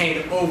which you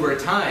attain over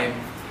time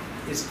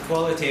is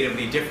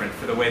qualitatively different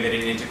for the way that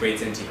it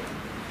integrates into you.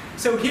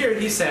 So here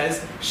he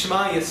says,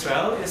 Shema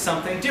Yisrael is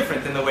something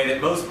different than the way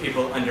that most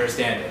people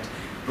understand it.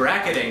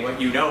 Bracketing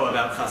what you know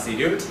about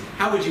Chassidut,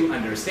 how would you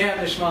understand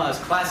the Shema as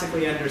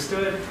classically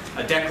understood?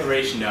 A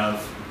declaration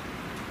of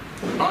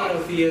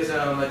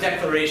monotheism, a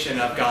declaration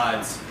of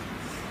God's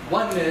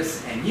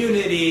oneness and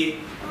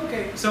unity.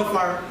 Okay, so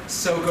far,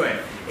 so good.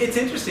 It's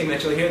interesting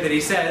that you'll hear that he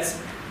says,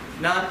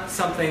 not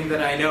something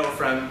that I know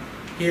from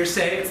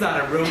hearsay, it's not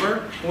a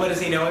rumor. What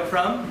does he know it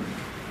from?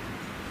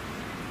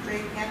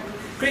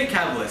 Great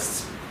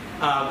Kabbalists.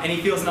 And he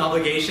feels an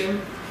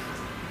obligation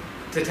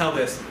to tell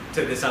this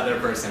to this other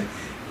person.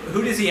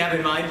 Who does he have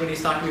in mind when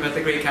he's talking about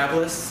the great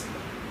Kabbalists?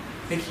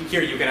 I think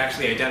here you can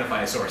actually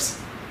identify a source.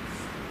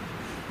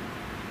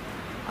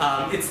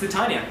 It's the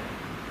Tanya.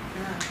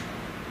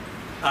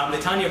 The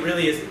Tanya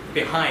really is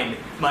behind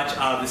much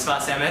of the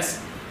Sfat Emes,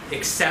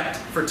 except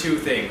for two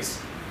things.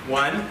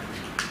 One,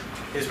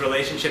 his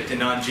relationship to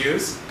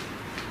non-Jews.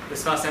 The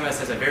Sfat Emes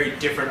has a very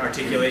different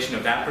articulation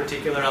of that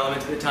particular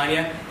element of the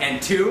Tanya.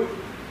 And two,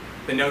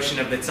 the notion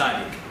of the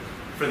tzaddik.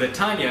 For the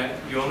Tanya,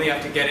 you only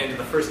have to get into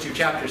the first 2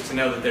 chapters to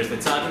know that there's the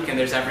tzaddik and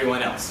there's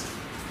everyone else.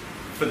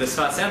 For the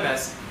Sfat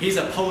Emes, he's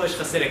a Polish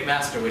Chassidic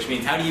master, which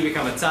means how do you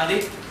become a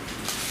tzaddik?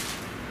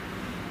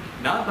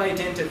 Not by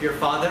dint of your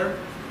father,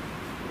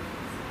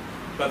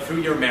 but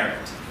through your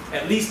merit,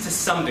 at least to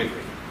some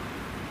degree.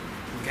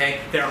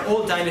 Okay? There are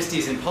old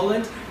dynasties in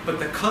Poland, but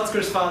the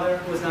Kotzker's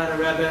father was not a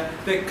Rebbe.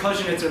 The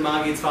Kozhenitzer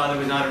Magid's father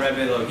was not a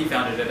Rebbe, though he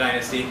founded a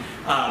dynasty.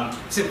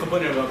 Simcha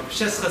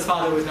Bunner's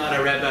father was not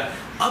a Rebbe.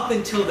 Up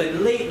until the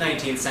late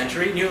 19th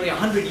century, nearly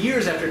 100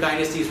 years after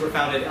dynasties were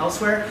founded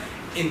elsewhere,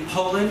 in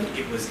Poland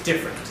it was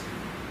different.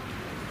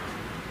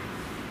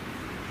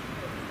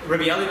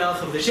 Rabbi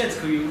Elimelech of Lizhinsk,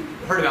 who you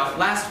heard about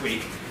last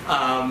week,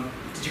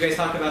 did you guys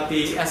talk about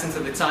the essence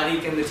of the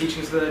tzaddik and the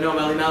teachings of the Noam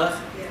Elimelech?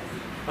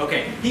 Yeah.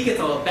 Okay, he gets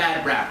a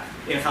bad rap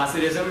in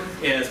Hasidism,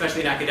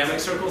 especially in academic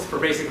circles, for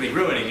basically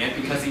ruining it,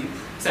 because he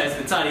says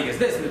the tzaddik is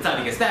this and the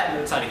tzaddik is that, and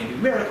the tzaddik can do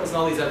miracles and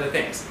all these other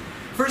things.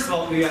 First of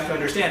all, we have to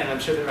understand, and I'm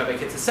sure that Rabbi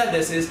Kitz has said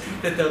this, is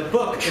that the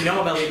book, the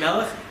Noam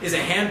Elimelech, is a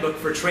handbook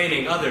for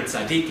training other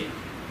tzaddikim.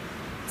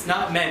 It's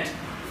not meant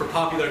for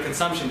popular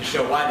consumption to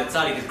show why the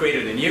tzaddik is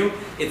greater than you.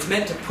 It's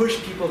meant to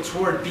push people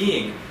toward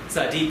being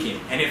tzaddikim.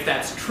 And if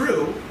that's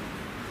true,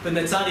 then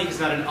the tzaddik is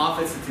not an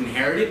office that's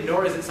inherited,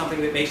 nor is it something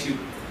that makes you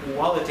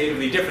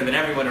qualitatively different than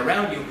everyone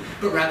around you,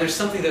 but rather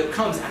something that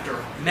comes after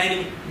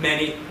many,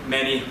 many,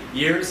 many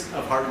years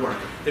of hard work.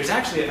 There's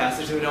actually a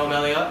passage in Noam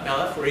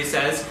Melech where he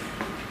says,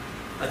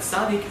 a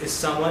tzaddik is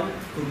someone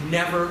who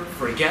never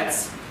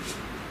forgets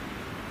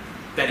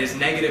that his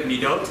negative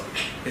midot,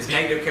 his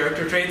negative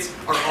character traits,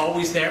 are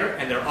always there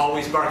and they're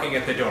always barking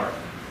at the door.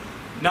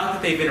 Not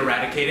that they've been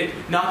eradicated,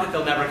 not that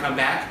they'll never come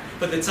back,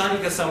 but the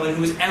tzaddik is someone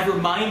who is ever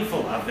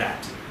mindful of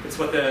that. It's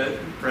what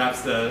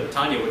perhaps the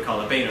Tanya would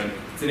call a Beinun.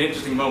 It's an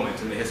interesting moment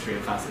in the history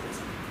of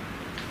Hasidism.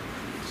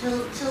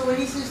 So when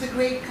he says the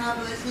great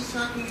Kabbalist, he's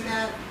talking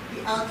about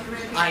the Alter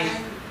Rebbe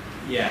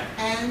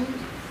and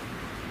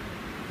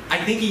I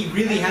think he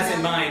really has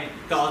in mind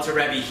the Alter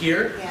Rebbe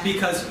here, Yeah.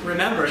 because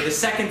remember, the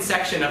second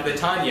section of the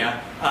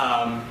Tanya,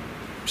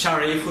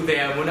 Sha'arei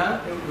Chuvei Emunah,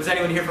 was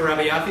anyone here for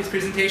Rabbi Yafi's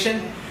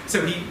presentation?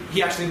 So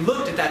he actually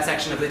looked at that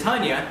section of the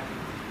Tanya,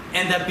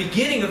 and the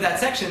beginning of that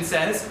section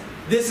says,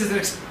 this is an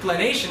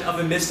explanation of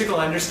the mystical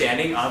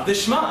understanding of the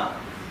Shema.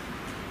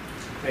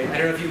 Right? I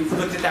don't know if you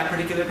looked at that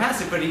particular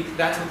passage, but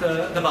that's what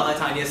the Baal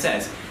HaTanya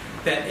says.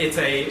 That it's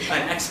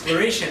an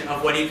exploration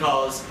of what he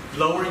calls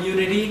lower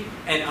unity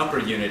and upper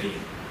unity.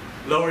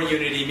 Lower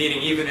unity meaning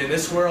even in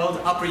this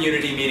world, upper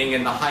unity meaning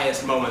in the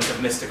highest moments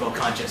of mystical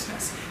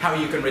consciousness. How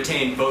you can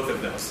retain both of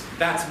those.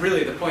 That's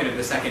really the point of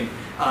the second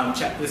book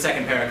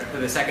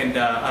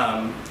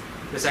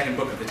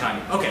of the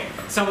Tanya. Okay,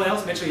 someone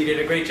else, Mitchell, you did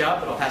a great job,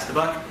 but I'll pass the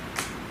buck.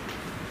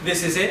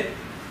 This is it.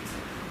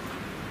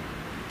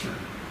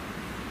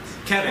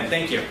 Kevin,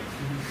 thank you.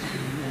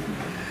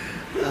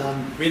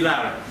 Read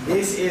louder.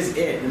 This is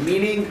it. The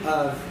meaning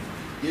of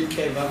Yud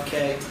K Vav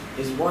K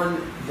is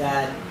one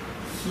that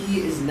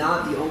he is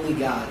not the only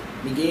God,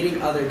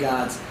 negating other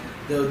gods,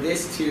 though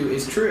this too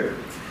is true.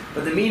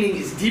 But the meaning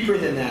is deeper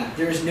than that.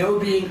 There is no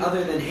being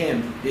other than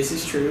him. This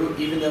is true,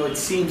 even though it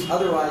seems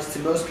otherwise to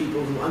most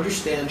people who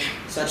understand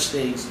such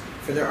things,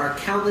 for there are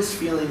countless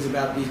feelings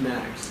about these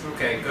matters.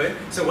 Okay, good.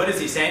 So what is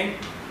he saying?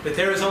 That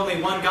there is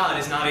only one God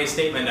is not a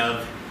statement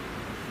of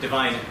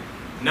divine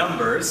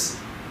numbers,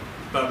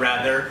 but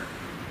rather...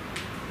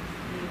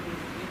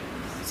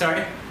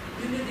 Sorry?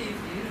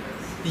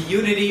 The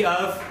unity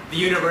of the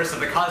universe, of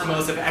the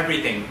cosmos, of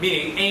everything.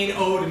 Meaning, ein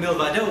od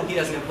milvado, he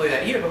doesn't employ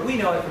that here, but we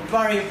know it from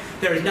Barim,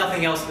 there is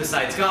nothing else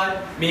besides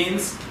God,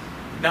 means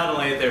not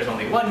only that there's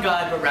only one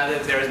God, but rather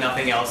that there is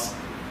nothing else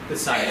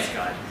besides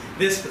God.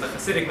 This, for the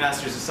Chassidic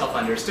masters, is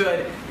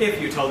self-understood.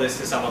 If you told this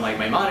to someone like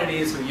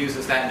Maimonides, who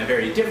uses that in a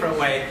very different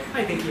way,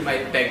 I think he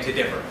might beg to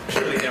differ.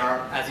 Surely there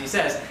are, as he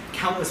says,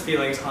 countless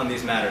feelings on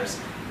these matters.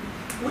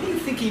 What do you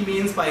think he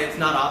means by it's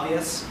not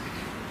obvious?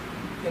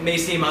 It may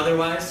seem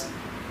otherwise.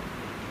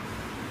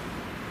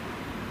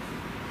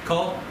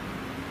 Cole?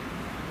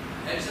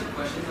 I just have a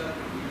question about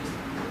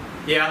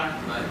Yeah?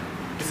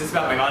 Is this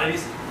about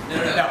Maimonides? No.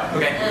 No,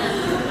 okay.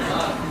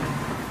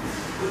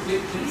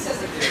 When he says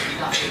that there's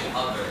nothing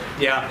other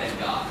than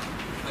God,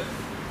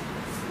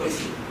 what does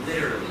he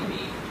literally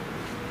mean?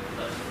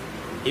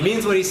 He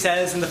means what he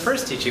says in the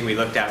first teaching we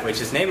looked at, which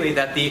is namely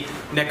that the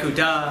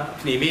nekuda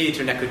pnimit,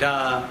 or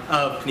nekuda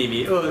of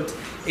pnimiut,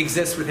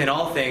 exists within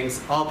all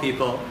things, all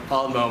people,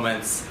 all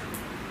moments,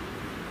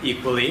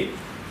 equally,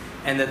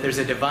 and that there's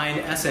a divine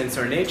essence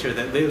or nature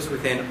that lives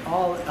within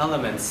all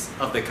elements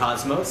of the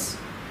cosmos,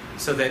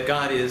 so that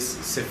God is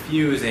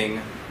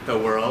suffusing the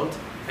world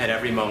at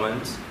every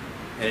moment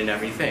and in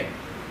everything.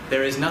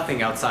 There is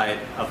nothing outside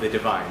of the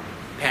divine.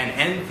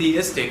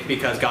 Panentheistic,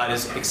 because God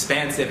is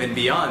expansive and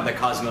beyond the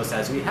cosmos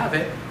as we have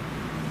it,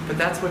 but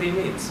that's what he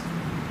means.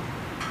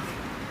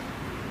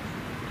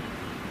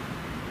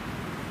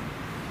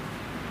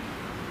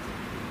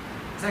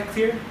 Is that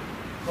clear,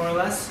 more or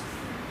less?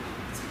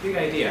 It's a big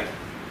idea.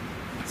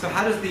 So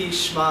how does the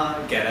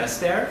Shema get us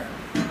there?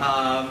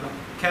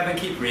 Kevin,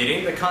 keep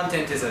reading. The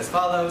content is as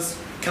follows.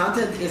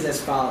 Content is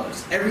as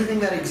follows. Everything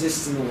that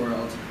exists in the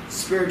world,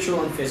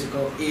 spiritual and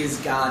physical, is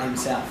God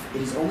himself.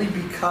 It is only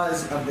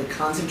because of the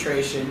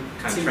contraction.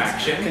 But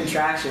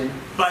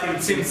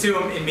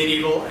Tzimtzum in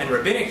medieval and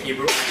rabbinic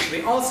Hebrew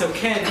actually also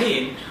can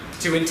mean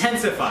to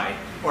intensify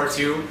or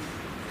to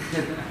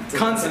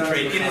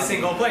concentrate in a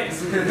single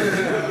place.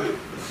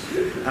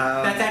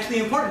 That's actually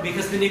important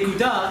because the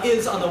nikuda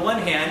is, on the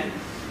one hand,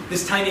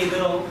 this tiny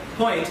little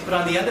point, but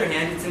on the other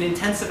hand, it's an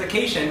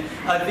intensification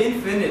of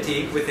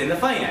infinity within the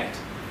finite.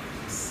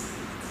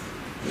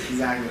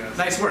 Exactly.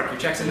 Nice work. Your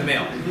check's in the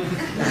mail.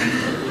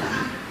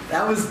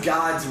 That was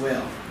God's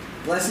will.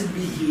 Blessed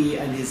be he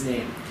and his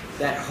name.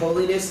 That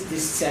holiness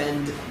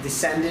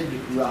descended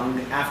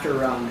rung after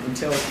rung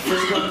until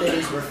physical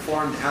things were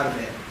formed out of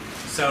it.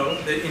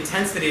 So the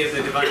intensity of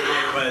the divine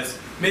light was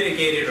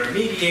mitigated or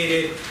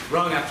mediated,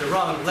 rung after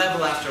rung,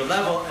 level after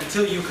level,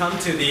 until you come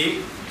to the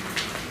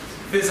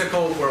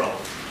physical world,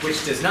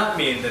 which does not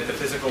mean that the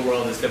physical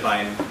world is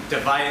devoid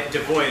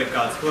of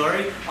God's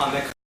glory. On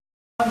the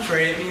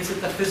contrary, it means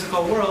that the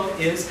physical world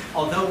is,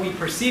 although we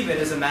perceive it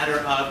as a matter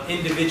of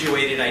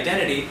individuated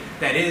identity,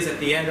 that is, at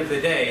the end of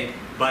the day,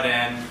 but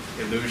an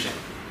illusion.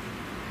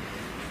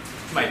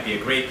 It might be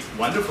a great,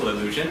 wonderful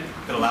illusion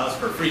that allows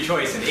for free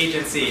choice and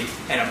agency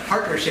and a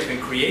partnership in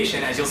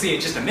creation, as you'll see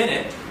in just a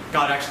minute.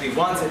 God actually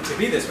wants it to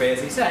be this way,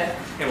 as he said,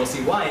 and we'll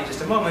see why in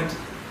just a moment.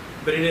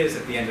 But it is,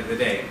 at the end of the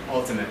day,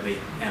 ultimately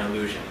an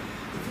illusion.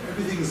 If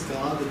everything is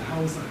God, then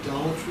how is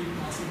idolatry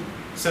possible?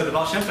 So the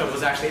Baal Shem Tov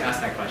was actually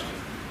asked that question.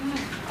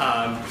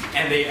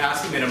 And they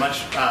asked him in a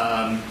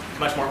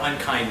much more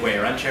unkind way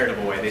or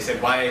uncharitable way. They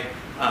said, why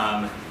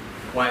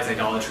is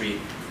idolatry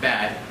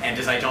bad? And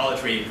does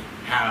idolatry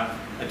have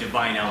a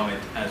divine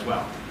element as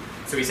well?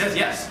 So he says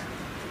yes.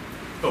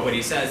 But what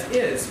he says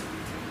is,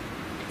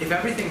 if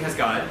everything has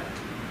God,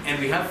 and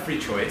we have free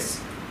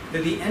choice,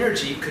 then the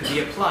energy could be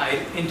applied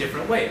in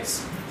different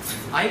ways.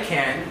 I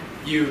can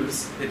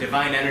use the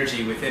divine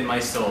energy within my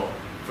soul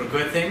for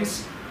good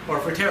things or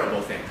for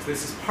terrible things.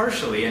 This is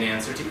partially an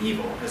answer to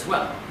evil as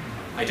well.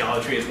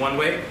 Idolatry is one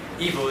way,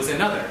 evil is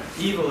another.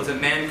 Evil is a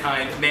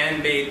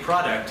man-made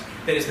product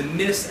that is the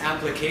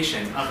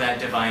misapplication of that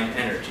divine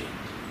energy.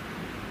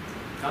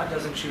 God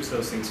doesn't choose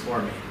those things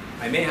for me.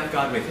 I may have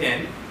God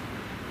within.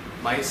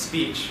 My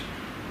speech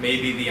may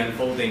be the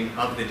unfolding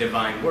of the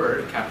divine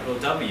word, capital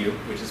W,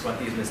 which is what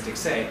these mystics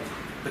say,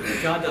 but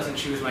God doesn't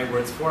choose my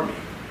words for me.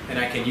 And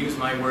I can use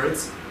my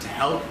words to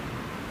help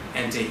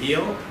and to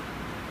heal,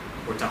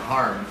 or to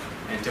harm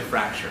and to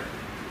fracture.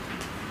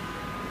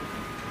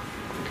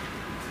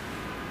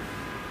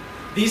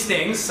 These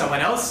things,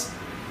 someone else,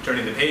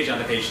 turning the page on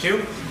to page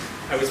 2,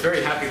 I was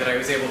very happy that I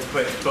was able to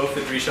put both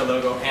the Drisha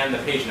logo and the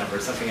page number,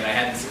 something that I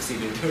hadn't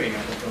succeeded doing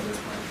up until this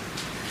point.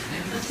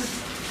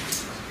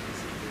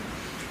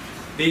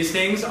 These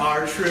things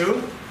are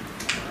true.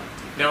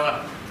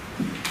 Noah.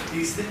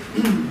 These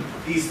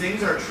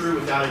things are true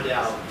without a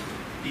doubt.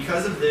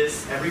 Because of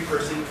this, every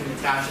person can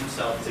attach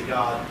himself to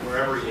God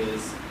wherever he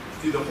is,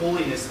 through the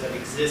holiness that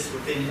exists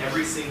within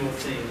every single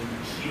thing,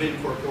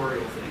 even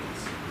corporeal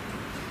things.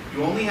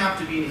 You only have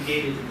to be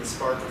negated in the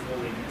spark of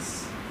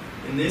holiness.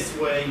 In this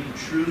way, you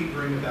truly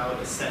bring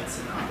about a sense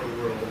in the upper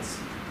worlds,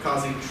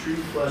 causing true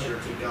pleasure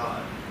to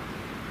God.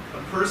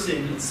 A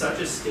person in such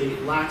a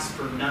state lacks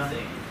for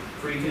nothing,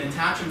 for he can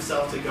attach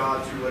himself to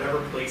God through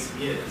whatever place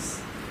he is.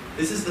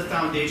 This is the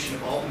foundation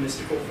of all the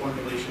mystical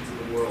formulations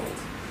of the world.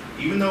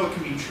 Even though it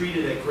can be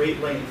treated at great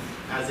length,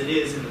 as it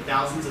is in the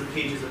thousands of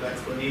pages of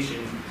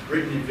explanation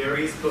written in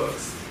various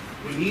books,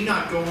 we need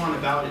not go on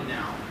about it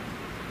now.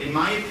 In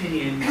my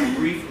opinion, my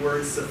brief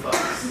words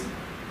suffice.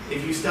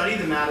 If you study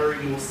the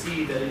matter, you will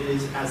see that it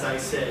is as I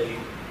say,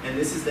 and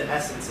this is the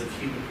essence of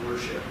human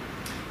worship.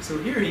 So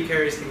here he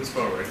carries things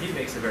forward. He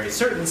makes a very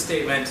certain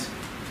statement,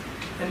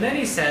 and then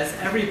he says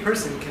every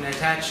person can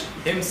attach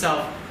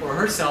himself or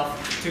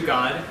herself to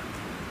God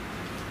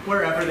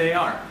wherever they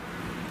are.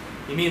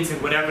 He means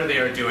in whatever they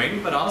are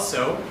doing, but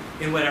also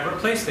in whatever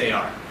place they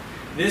are.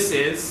 This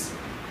is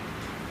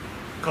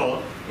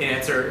called, in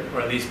answer,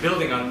 or at least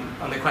building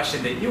on the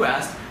question that you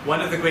asked,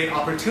 one of the great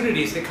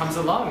opportunities that comes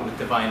along with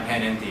divine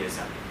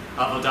panentheism.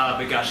 Avodah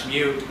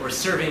b'gashmiut, or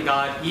serving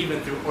God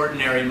even through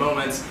ordinary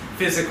moments,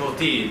 physical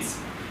deeds.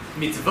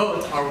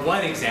 Mitzvot are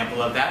one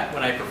example of that.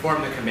 When I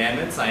perform the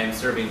commandments, I am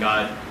serving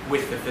God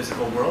with the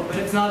physical world, but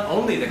it's not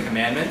only the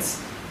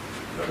commandments,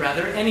 but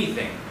rather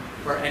anything,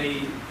 or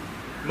any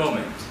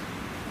moment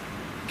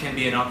can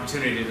be an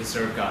opportunity to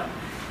serve God.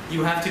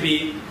 You have to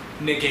be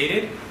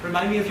negated.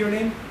 Remind me of your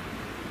name?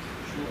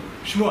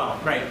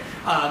 Shmuel, right.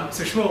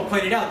 So Shmuel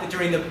pointed out that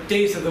during the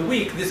days of the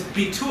week, this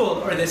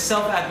bitul, or this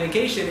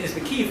self-abnegation, is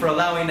the key for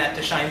allowing that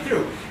to shine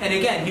through. And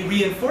again, he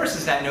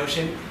reinforces that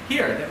notion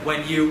here, that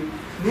when you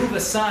move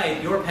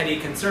aside your petty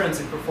concerns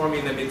in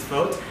performing the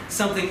mitzvot,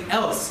 something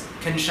else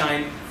can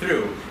shine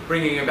through,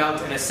 bringing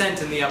about an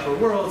ascent in the upper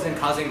worlds and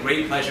causing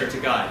great pleasure to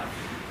God.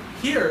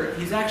 Here,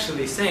 he's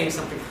actually saying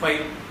something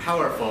quite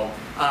powerful.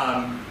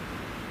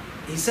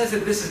 He says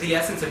that this is the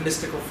essence of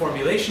mystical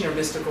formulation or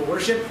mystical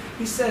worship.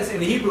 He says in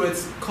the Hebrew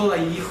it's kol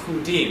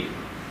ha-yichudim.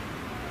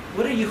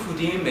 What are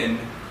yichudim in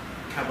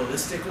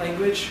Kabbalistic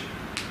language?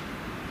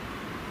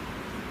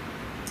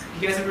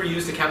 You guys ever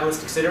used a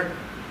Kabbalistic siddur?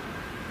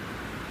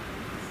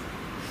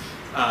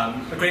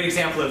 A great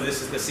example of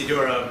this is the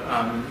siddur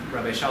of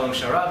Rabbi Shalom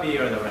Sharabi,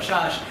 or the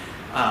Rashash,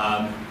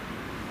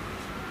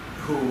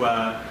 who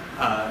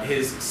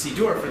his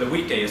siddur for the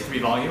weekday is 3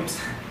 volumes.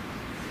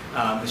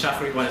 The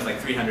Shacharit one is like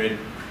 300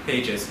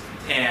 pages,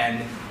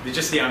 and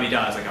just the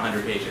Amidah is like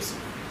 100 pages.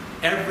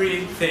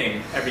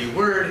 Everything, every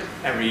word,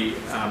 every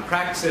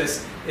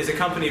praxis is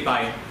accompanied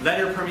by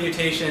letter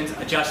permutations,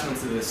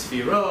 adjustments of the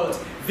sfirot,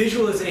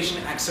 visualization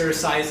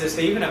exercises.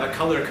 They even have a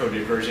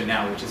color-coded version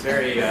now, which is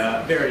very,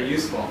 very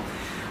useful.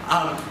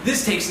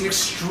 This takes an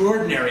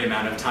extraordinary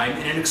amount of time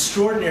and an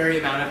extraordinary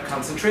amount of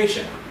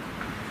concentration.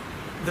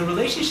 the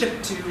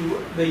relationship to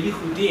the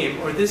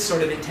Yehudim, or this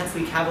sort of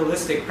intensely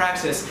Kabbalistic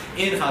praxis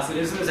in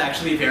Hasidism, is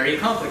actually very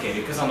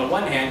complicated, because on the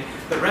one hand,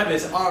 the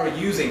Rebbes are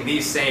using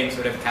these same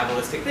sort of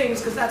Kabbalistic things,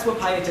 because that's what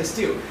pietists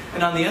do.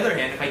 And on the other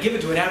hand, if I give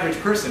it to an average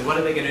person, what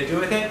are they going to do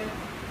with it?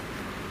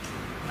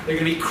 They're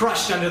going to be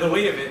crushed under the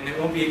weight of it, and it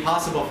won't be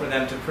possible for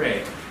them to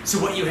pray. So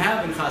what you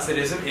have in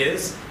Hasidism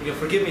is, and you'll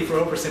forgive me for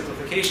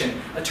oversimplification,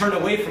 a turn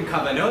away from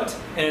kavanot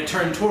and a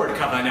turn toward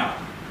kavanah.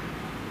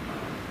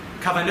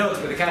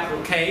 Kavanot with a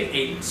capital K,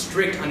 a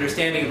strict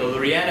understanding of the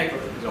Lurianic or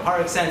the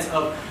Zoharic sense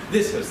of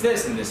this does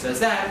this and this does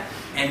that,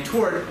 and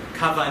toward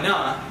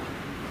kavanah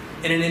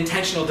in an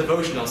intentional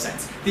devotional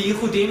sense. The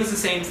Yehudim is the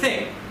same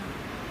thing.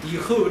 The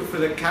Yehud for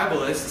the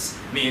Kabbalists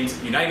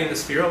means uniting the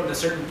Sfirot in a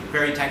certain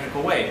very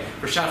technical way.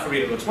 For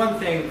Shacharit it looks one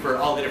thing, for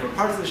all the different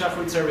parts of the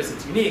Shacharit service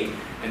it's unique,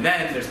 and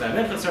then there's the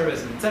Mincha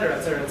service, etc.,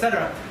 etc.,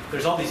 etc.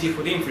 There's all these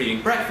Yehudim for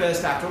eating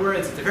breakfast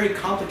afterwards. It's a very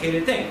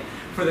complicated thing.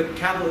 For the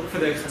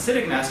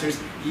Chassidic masters,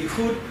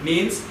 Yehud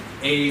means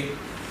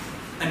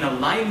an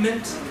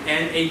alignment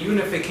and a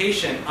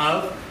unification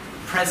of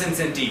presence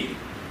and deed.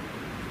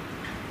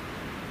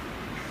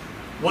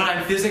 What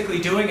I'm physically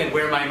doing and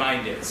where my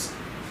mind is.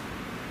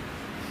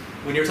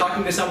 When you're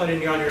talking to someone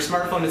and you're on your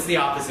smartphone, it's the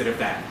opposite of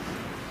that.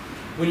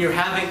 When you're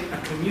having a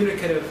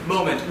communicative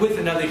moment with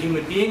another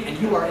human being and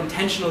you are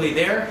intentionally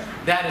there,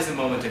 that is a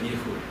moment of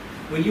Yehud.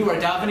 When you are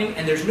davening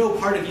and there's no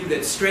part of you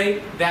that's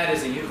stray, that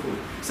is a Yehud.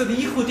 So the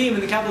Yehudim in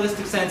the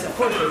Kabbalistic sense, of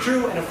course, they're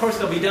true, and of course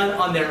they'll be done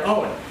on their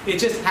own. It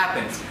just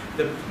happens.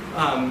 The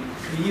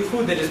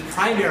Yehud that is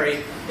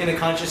primary in the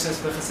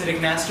consciousness of the Chassidic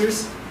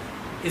masters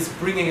is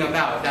bringing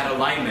about that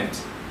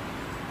alignment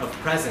of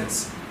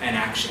presence and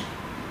action.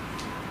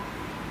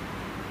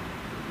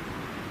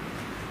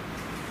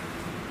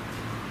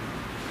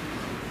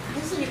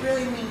 Doesn't it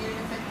really mean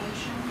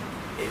unification?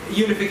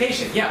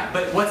 Unification, yeah,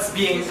 but what's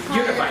being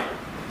unified?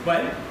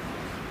 What?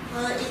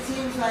 Well, it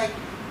seems like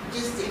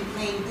just in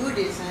plain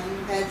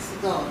Buddhism, that's the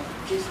goal,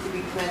 just to be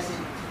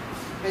present.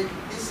 But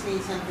this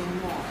means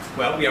something more.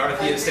 Well, we are a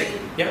theistic.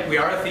 We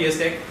are a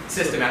theistic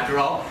system after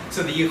all.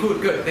 So the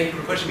Yehud, good, thank you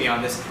for pushing me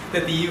on this,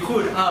 that the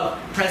Yehud of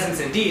presence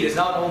and deed is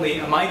not only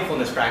a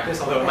mindfulness practice,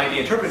 although it might be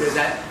interpreted as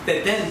that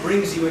then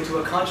brings you into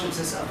a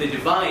consciousness of the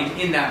divine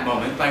in that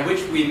moment, by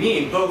which we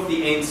mean both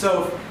the Ein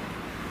Sof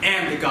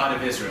and the God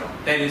of Israel.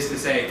 That is to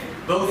say,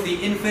 both the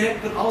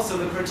infinite, but also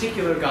the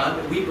particular God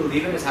that we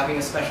believe in as having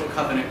a special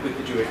covenant with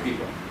the Jewish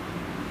people.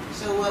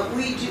 So what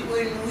we do,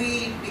 when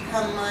we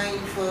become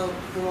mindful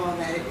for all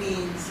that, it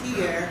means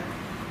here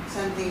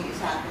something is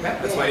happening.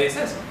 Yeah, that's why it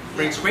says,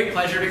 brings great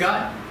pleasure to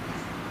God.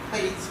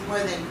 But it's more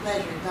than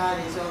pleasure. God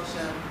is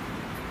also...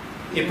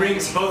 It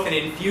brings both an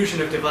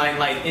infusion of divine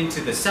light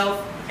into the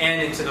self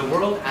and into the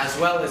world, as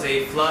well as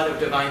a flood of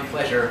divine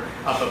pleasure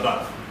up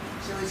above.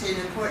 So it's an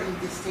important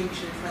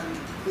distinction from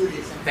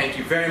Buddhism. Thank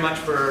you very much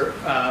for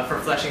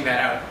fleshing that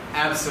out.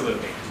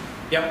 Absolutely.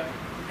 Yep.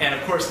 And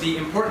of course, the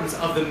importance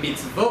of the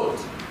mitzvot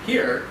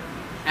here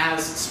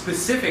as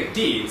specific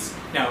deeds.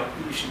 Now,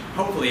 you should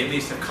hopefully at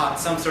least have caught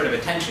some sort of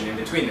attention in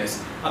between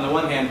this. On the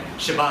one hand,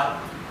 Shabbat,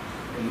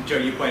 and Joe,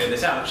 you pointed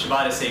this out,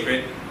 Shabbat is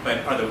sacred,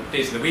 but are the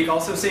days of the week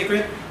also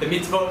sacred? The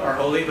mitzvot are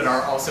holy, but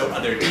are also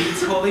other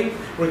deeds holy?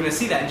 We're going to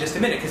see that in just a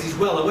minute, because he's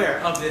well aware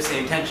of this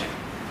same tension.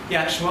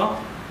 Yeah,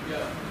 Shmuel?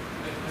 Yeah,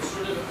 I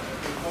sort of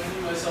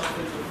finding myself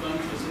in the fun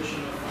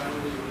position of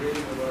finally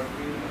reading the Lord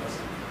greenhouse.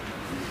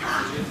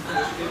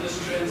 In this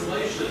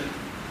translation,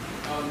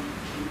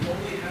 you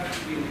only have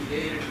to be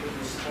negated with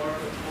the spark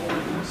of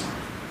holiness.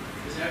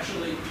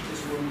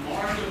 Is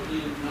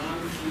remarkably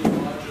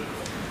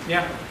non-theological.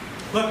 Yeah.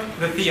 Look,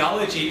 the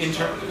theology He's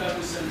talking about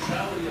the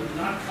centrality of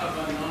not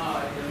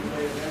kavanah in the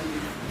way of any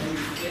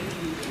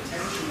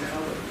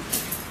intentionality.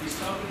 He's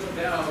talking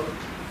about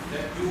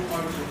that you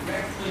are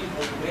directly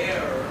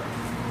aware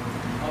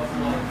of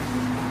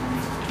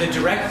life.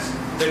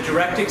 The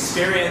direct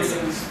experience.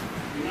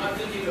 You're not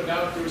thinking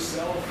about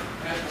yourself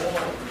at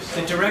all.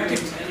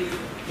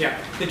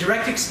 The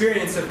direct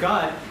experience of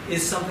God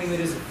is something that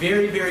is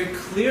very, very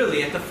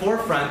clearly at the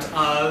forefront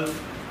of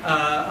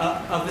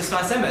the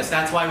Sfat Emes.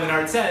 That's why when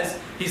Art says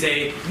he's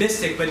a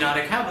mystic but not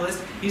a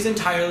Kabbalist, he's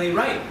entirely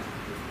right.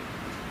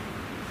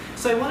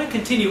 So I want to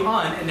continue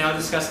on and now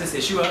discuss this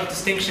issue of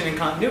distinction and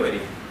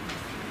continuity.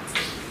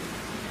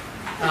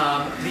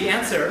 The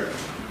answer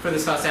for the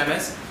Sfat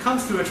Emes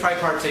comes through a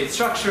tripartite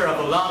structure of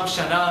Olam,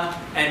 Shana,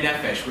 and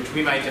Nefesh, which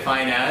we might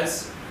define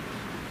as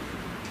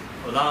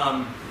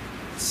Olam,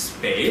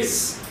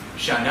 space,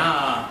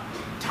 Shana,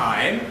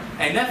 time,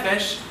 and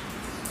Nefesh,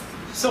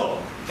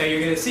 soul. Now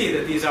you're going to see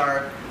that these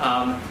are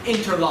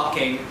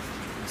interlocking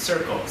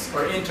circles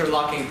or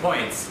interlocking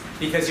points,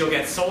 because you'll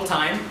get soul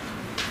time,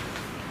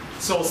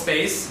 soul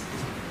space,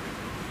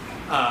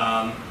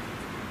 time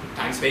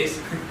space,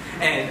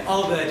 and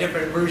all the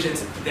different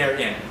versions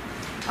therein.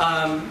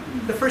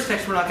 The first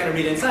text we're not going to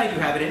read inside, you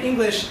have it in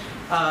English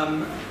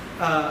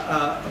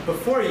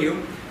before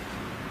you.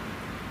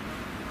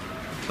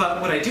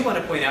 But what I do want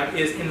to point out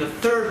is in the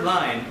third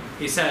line,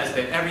 he says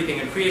that everything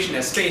in creation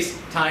has space,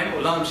 time,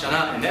 olam,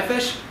 shana, and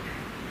nefesh.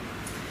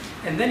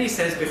 And then he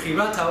says,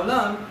 Bechirat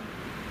ha'olam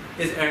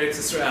is Eretz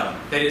Yisrael.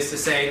 That is to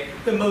say,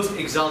 the most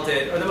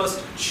exalted or the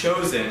most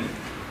chosen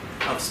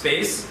of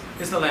space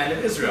is the land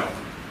of Israel,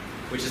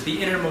 which is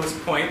the innermost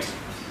point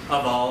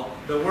of all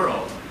the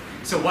world.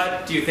 So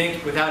what do you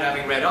think, without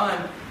having read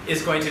on,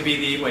 is going to be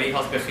the what he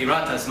calls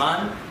Bechirat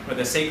Hazman, or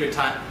the sacred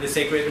time, the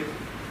sacred,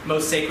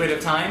 most sacred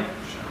of time?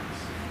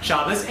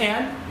 Shabbos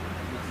and?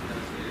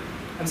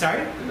 I'm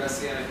sorry? The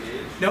Messianic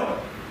age? No.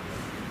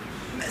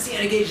 The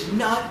Messianic age is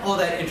not all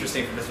that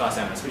interesting for the Sfat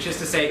Emes, which is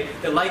to say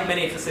that like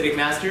many Chassidic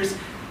masters,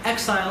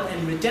 exile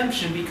and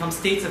redemption become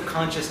states of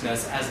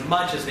consciousness as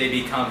much as they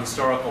become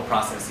historical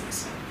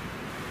processes.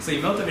 So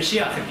Yemot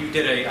HaMashiach, if you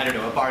did a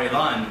Bar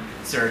Ilan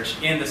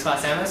search in the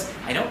Sfat Emes,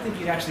 I don't think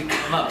you'd actually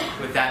come up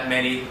with that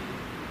many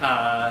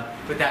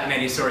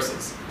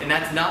sources. And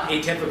that's not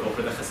atypical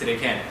for the Chassidic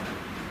canon.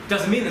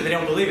 Doesn't mean that they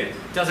don't believe it.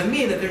 Doesn't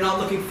mean that they're not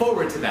looking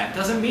forward to that.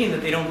 Doesn't mean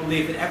that they don't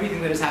believe that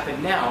everything that has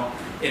happened now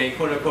in a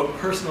quote-unquote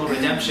personal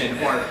redemption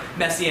or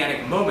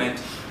messianic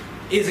moment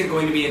isn't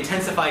going to be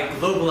intensified,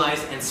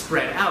 globalized, and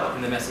spread out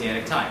in the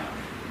messianic time.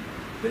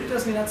 But it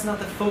does mean that's not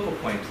the focal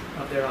point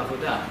of their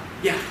avodah.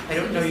 Yeah, I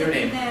don't know your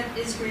name. Does it mean that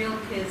Israel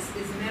is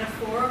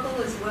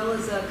metaphorical as well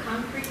as a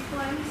concrete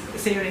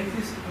place? Say your name,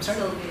 please. I'm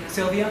sorry?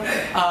 Sylvia.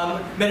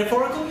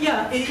 Metaphorical?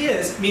 Yeah, it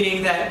is.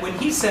 Meaning that when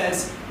he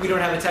says, we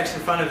don't have a text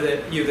in front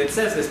of you that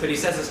says this, but he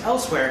says this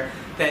elsewhere,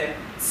 that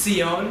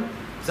Zion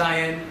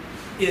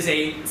is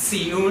a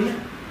tziyun,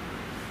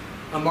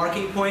 a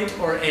marking point,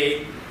 or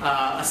a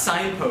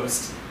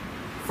signpost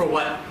for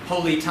what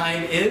holy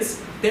time is.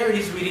 There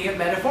he's reading it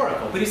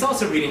metaphorical, but he's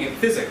also reading it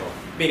physical,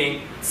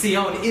 meaning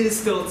Zion is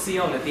still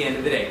Zion at the end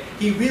of the day.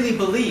 He really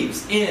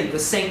believes in the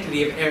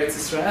sanctity of Eretz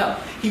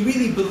Yisrael. He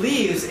really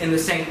believes in the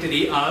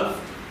sanctity of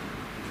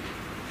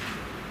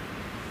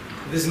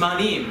the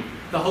Zmanim,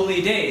 the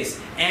holy days,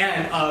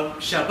 and of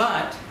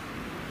Shabbat,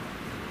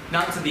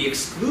 not to the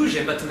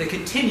exclusion, but to the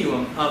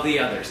continuum of the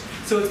others.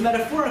 So it's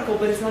metaphorical,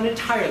 but it's not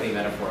entirely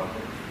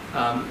metaphorical.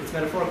 It's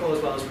metaphorical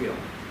as well as real.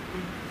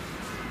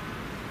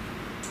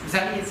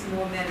 It's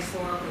more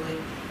metaphorical.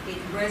 It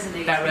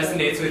resonates. That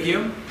resonates with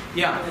you?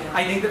 Yeah.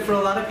 I think that for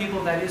a lot of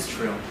people that is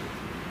true.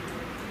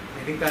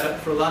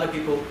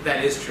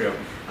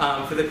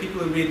 For the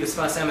people who read the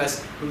Sfat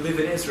Emes who live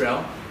in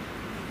Israel,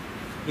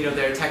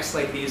 there are texts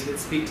like these that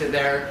speak to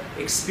their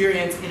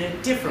experience in a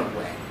different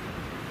way.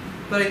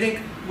 But I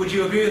think, would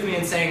you agree with me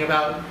in saying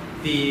about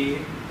the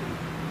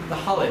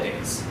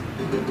holidays?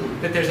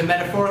 That there's a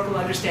metaphorical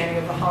understanding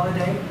of the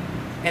holiday,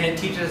 and it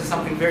teaches us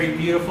something very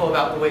beautiful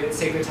about the way that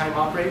sacred time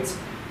operates.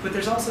 But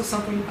there's also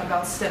something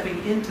about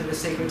stepping into the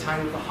sacred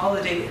time of the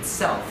holiday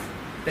itself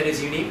that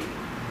is unique.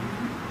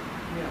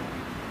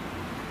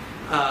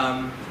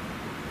 Yeah.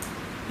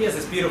 He has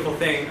this beautiful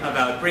thing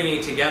about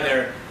bringing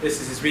together, this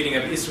is his reading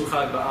of Isru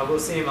Chag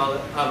Ba'avosim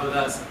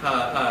Avodas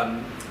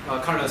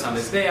Karnos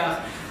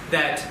HaMizbeach,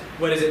 that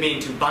what does it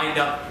mean to bind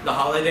up the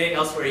holiday?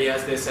 Elsewhere he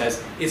has this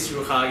as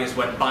Isru Chag is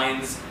what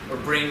binds or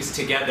brings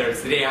together.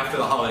 It's the day after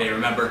the holiday,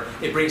 remember.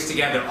 It brings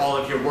together all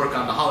of your work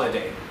on the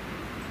holiday.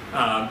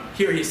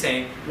 Here he's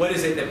saying, what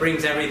is it that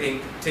brings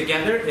everything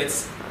together?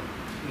 It's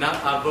not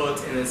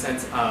avot in the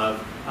sense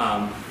of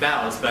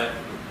vows, but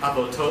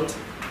avotot,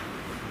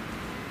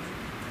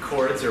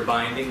 cords or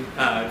binding,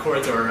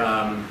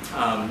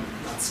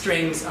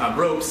 strings,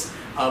 ropes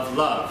of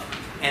love.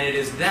 And it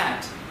is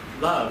that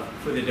love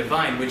for the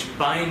divine which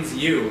binds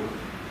you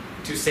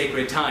to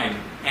sacred time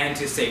and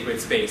to sacred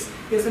space.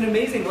 There's an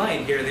amazing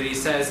line here that he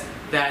says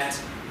that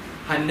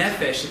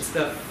hanefesh, it's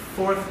the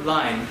fourth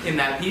line in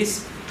that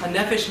piece,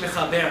 hanefesh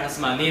mechaber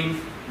hasmanim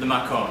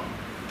l'makom.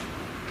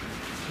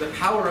 The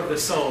power of the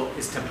soul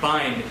is to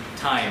bind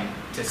time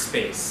to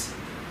space.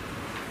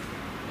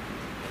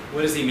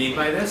 What does he mean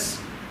by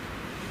this?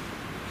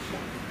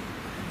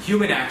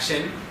 Human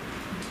action,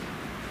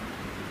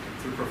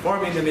 through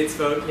performing the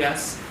mitzvot,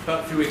 yes,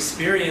 but through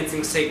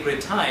experiencing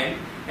sacred time,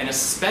 and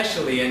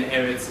especially in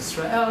Eretz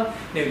Yisrael.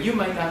 Now, you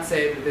might not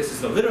say that this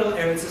is the literal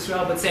Eretz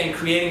Yisrael, but saying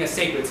creating a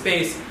sacred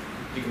space,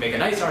 you can make a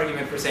nice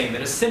argument for saying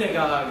that a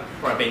synagogue,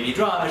 or a Beit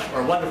Midrash,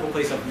 or a wonderful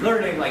place of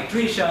learning like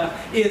Drisha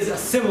is a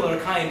similar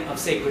kind of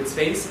sacred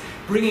space,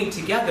 bringing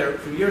together,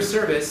 through your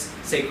service,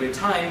 sacred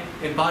time,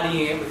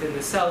 embodying it within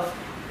the self,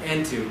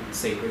 and to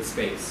sacred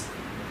space.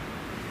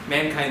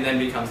 Mankind then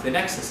becomes the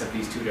nexus of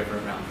these two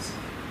different realms.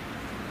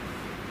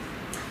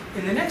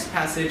 In the next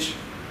passage,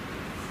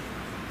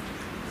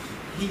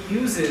 he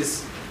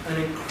uses an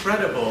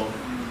incredible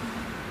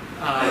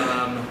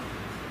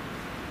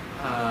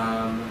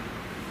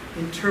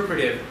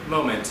interpretive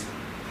moment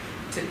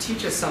to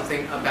teach us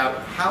something about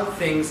how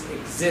things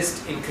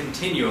exist in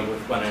continuum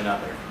with one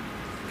another.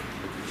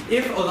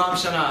 If Olam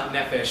Shana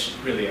Nefesh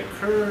really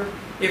occur,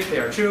 if they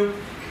are true,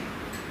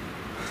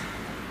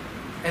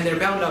 and they're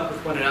bound up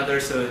with one another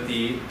so that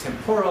the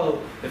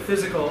temporal, the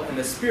physical, and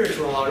the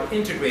spiritual are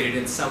integrated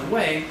in some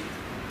way,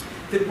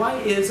 then why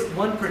is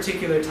one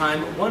particular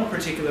time, one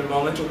particular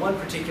moment, or one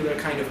particular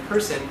kind of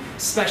person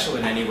special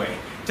in any way?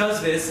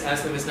 Does this,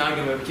 as the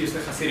Miznagim accuse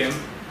the Chassidim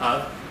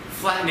of,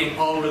 flattening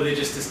all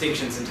religious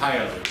distinctions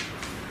entirely?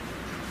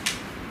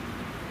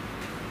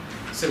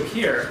 So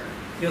here,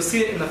 you'll see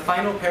it in the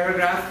final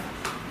paragraph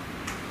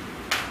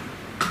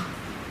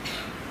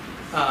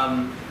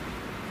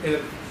in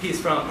a piece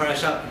from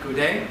Parashat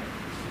Pekudei.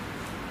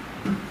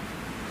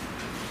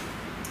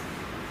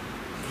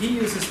 He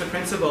uses the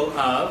principle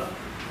of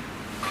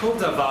Kol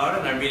Davar,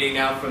 and I'm reading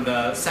now from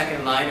the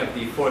second line of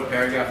the fourth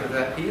paragraph of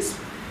that piece.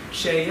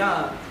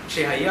 Shehaya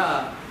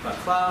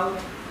Baklal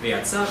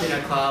V'yatza Min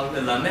HaKlal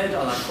Lelamed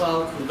Al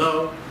HaKlal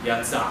Kulo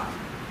Yatza.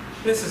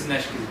 This is an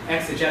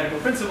exegetical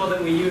principle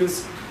that we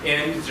use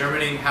in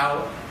determining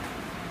how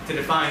to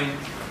define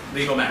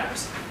legal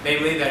matters.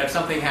 Namely, that if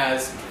something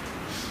has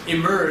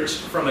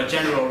emerged from a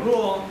general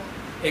rule,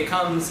 it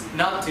comes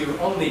not to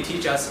only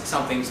teach us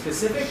something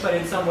specific, but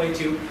in some way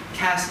to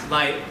cast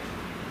light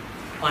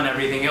on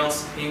everything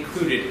else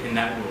included in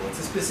that rule. It's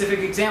a specific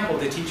example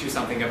to teach you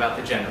something about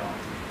the general.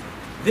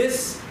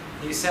 This,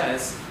 he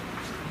says,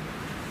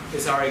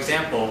 is our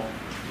example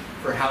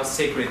for how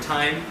sacred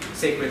time,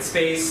 sacred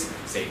space,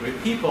 sacred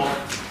people,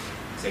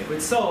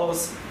 sacred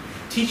souls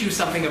teach you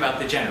something about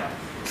the general.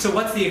 So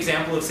what's the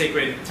example of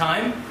sacred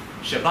time?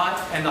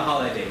 Shabbat and the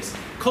holidays.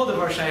 Kol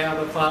davar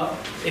shaya b'klal,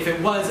 if it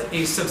was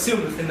a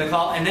subsumed within the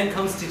klal and then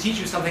comes to teach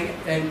you something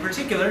in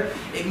particular,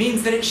 it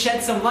means that it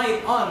sheds some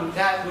light on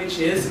that which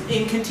is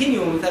in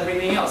continuum with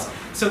everything else.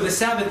 So the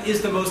Sabbath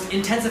is the most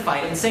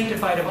intensified and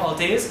sanctified of all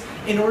days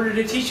in order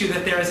to teach you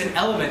that there is an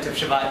element of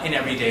Shabbat in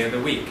every day of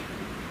the week.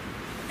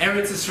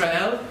 Eretz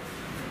Israel,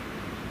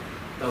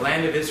 the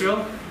land of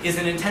Israel, is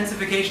an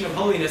intensification of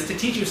holiness to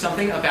teach you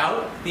something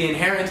about the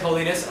inherent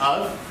holiness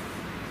of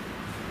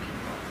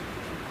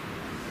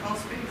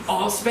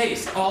all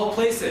space, all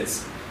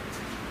places.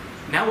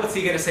 Now what's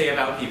he going to say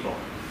about people?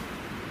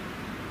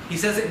 He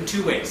says it in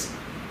two ways.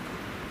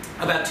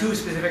 About two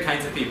specific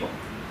kinds of people.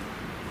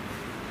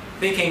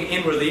 Thinking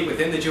inwardly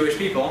within the Jewish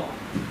people,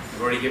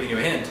 I've already given you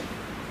a hint.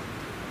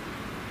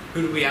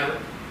 Who do we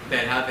have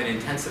that have an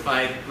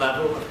intensified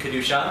level of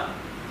Kedusha?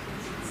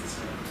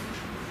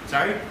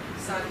 Sorry?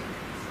 Tzaddik.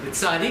 The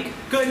Tzaddik.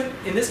 Good.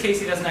 In this case,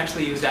 he doesn't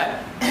actually use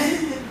that.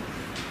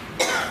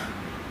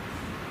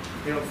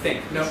 You don't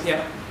think. No,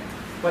 yeah.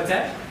 What's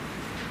that?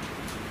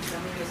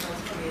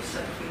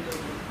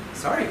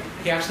 Sorry,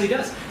 he actually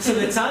does. So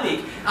the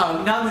tzaddik,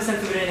 not in the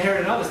sense of an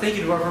inherited office, thank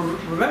you for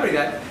remembering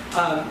that,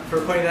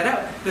 for pointing that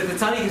out, that the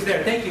tzaddik is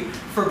there. Thank you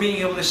for being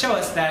able to show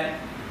us that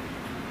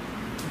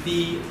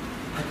the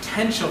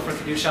potential for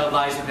Kedusha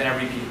lies within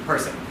every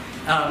person.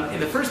 In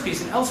the first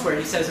piece and elsewhere,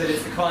 he says that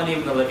it's the Kohanim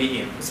and the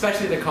Levi'im,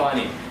 especially the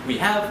Kohanim. We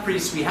have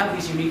priests, we have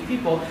these unique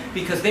people,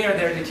 because they are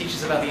there to teach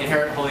us about the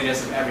inherent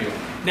holiness of everyone.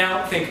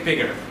 Now, think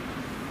bigger.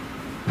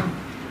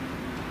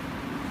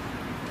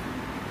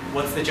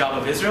 What's the job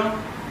of Israel?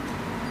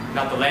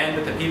 Not the land,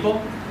 but the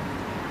people.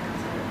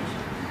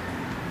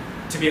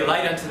 To be a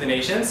light unto the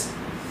nations.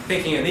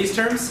 Thinking in these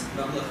terms.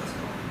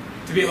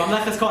 To be a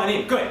Mamlechas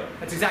Kohanim. Good.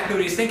 That's exactly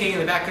what he's thinking in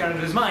the background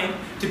of his mind.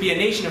 To be a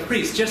nation of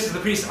priests. Just as the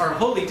priests are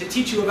holy to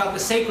teach you about the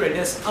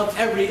sacredness of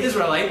every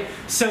Israelite,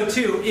 so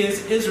too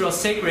is Israel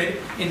sacred,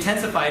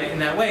 intensified in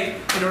that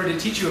way, in order to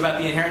teach you about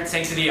the inherent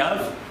sanctity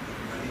of.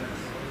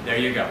 There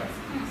you go.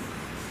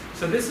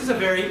 So this is a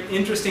very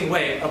interesting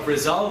way of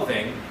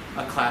resolving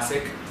a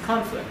classic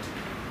conflict.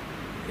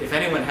 If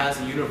anyone has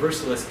a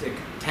universalistic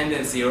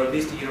tendency, or at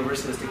least a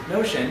universalistic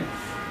notion,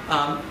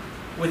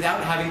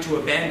 without having to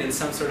abandon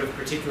some sort of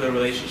particular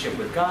relationship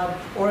with God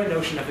or a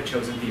notion of a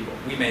chosen people.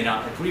 We may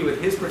not agree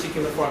with his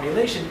particular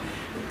formulation,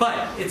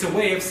 but it's a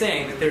way of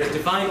saying that there is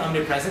divine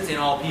omnipresence in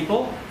all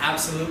people,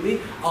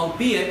 absolutely,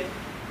 albeit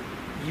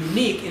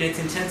unique in its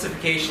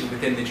intensification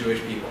within the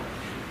Jewish people.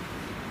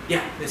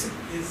 Yeah, listen.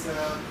 It's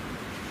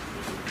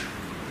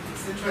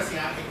interesting.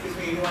 It gives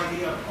me a new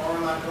idea of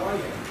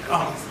Ariel.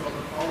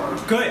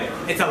 Oh, good.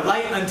 It's a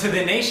light unto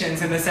the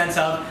nations in the sense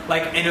of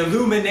like an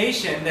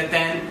illumination that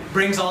then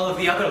brings all of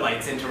the other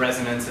lights into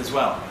resonance as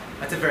well.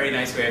 That's a very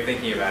nice way of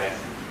thinking about it.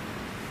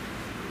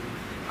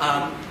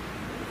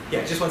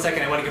 Yeah, just 1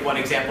 second. I want to give one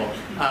example.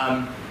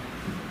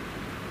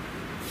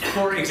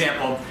 For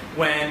example,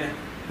 when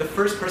the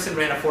first person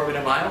ran a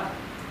 4-minute mile,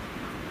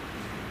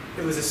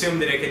 it was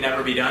assumed that it could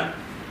never be done.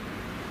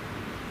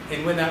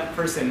 And when that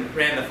person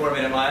ran the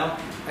 4-minute mile,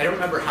 I don't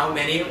remember how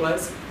many it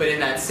was, but in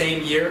that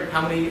same year,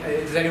 how many,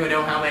 does anyone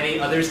know how many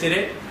others did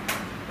it?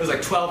 It was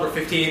like 12 or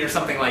 15 or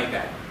something like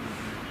that.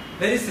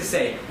 That is to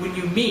say, when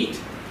you meet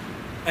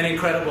an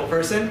incredible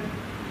person,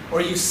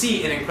 or you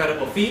see an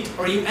incredible feat,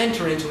 or you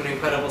enter into an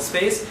incredible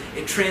space,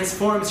 it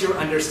transforms your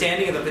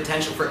understanding of the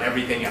potential for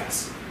everything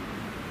else.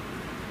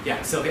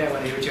 Yeah, Sylvia, I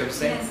want to hear what you have to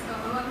say. Yes,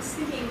 I was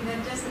thinking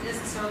that doesn't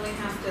necessarily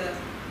have to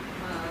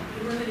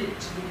be limited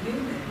to the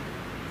human.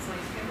 It's like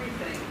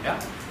everything. Yeah.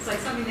 It's like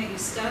something that you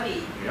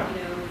study, Yeah.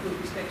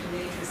 with respect to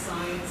nature,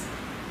 science,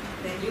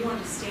 that you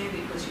understand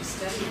because you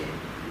studied it.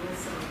 You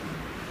also.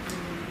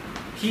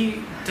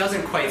 He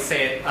doesn't quite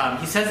say it.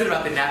 He says it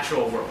about the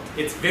natural world.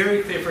 It's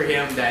very clear for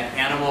him that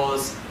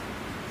animals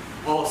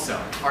also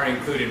are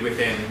included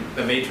within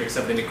the matrix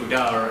of the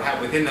Nikudah, or have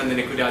within them the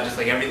Nikudah just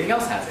like everything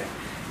else has it.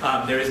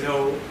 There is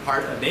no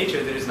part of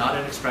nature that is not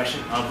an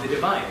expression of the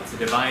divine. It's a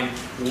divine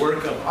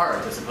work of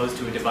art as opposed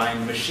to a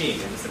divine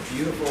machine. And it's a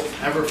beautiful,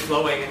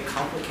 ever-flowing, and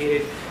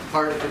complicated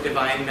part of the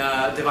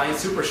divine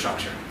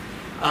superstructure.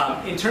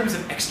 In terms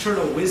of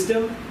external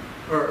wisdom,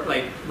 or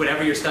like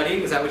whatever you're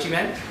studying, is that what you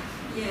meant?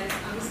 Yes,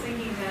 I was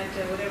thinking that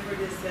whatever it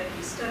is that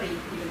you study,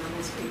 even though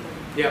most people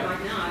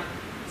might not,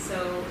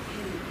 so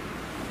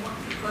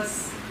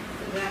because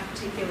that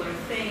particular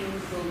thing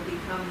will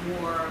become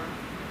more,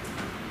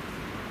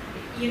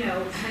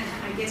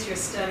 I guess you're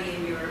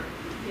studying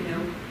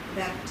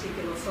that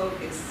particular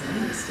focus,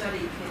 and the study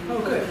can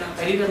good. open up.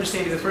 I didn't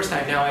understand you the first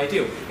time, now I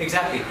do.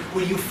 Exactly.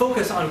 When you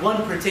focus on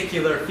one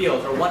particular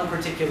field or one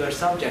particular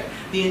subject,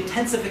 the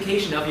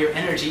intensification of your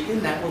energy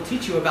in that will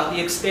teach you about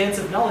the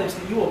expansive knowledge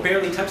that you will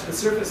barely touch the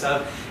surface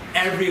of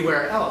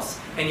everywhere else.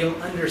 And you'll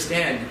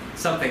understand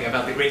something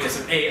about the greatness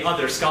of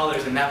other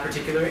scholars in that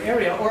particular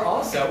area, or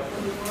also,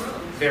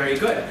 very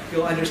good,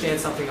 you'll understand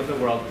something of the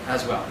world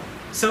as well.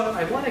 So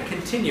I want to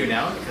continue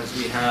now, because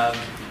we have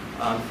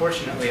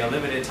unfortunately a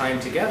limited time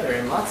together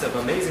and lots of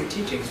amazing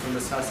teachings from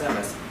the Sfat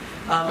Emes.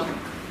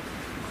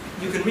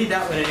 You can read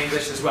that one in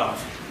English as well.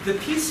 The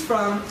piece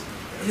from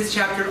his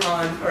chapter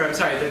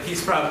the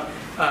piece from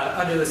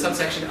under the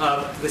subsection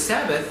of the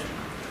Sabbath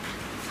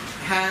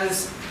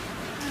has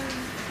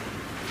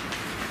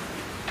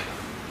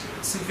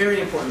some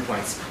very important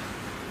points.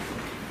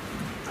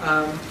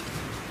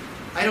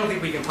 I don't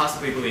think we can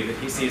possibly believe that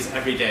he sees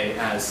every day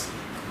as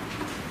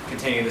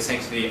containing the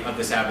sanctity of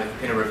the Sabbath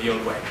in a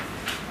revealed way.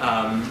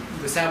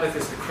 The Sabbath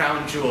is the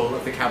crown jewel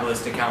of the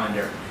Kabbalistic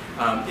calendar.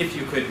 If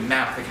you could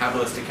map the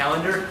Kabbalistic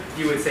calendar,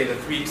 you would say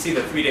see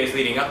the 3 days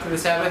leading up to the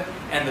Sabbath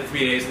and the 3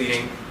 days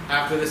leading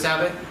after the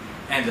Sabbath,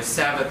 and the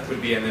Sabbath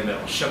would be in the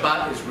middle.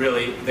 Shabbat is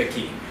really the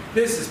key.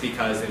 This is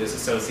because it is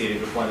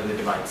associated with one of the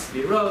divine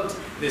sefirot.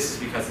 This is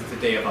because it's a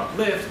day of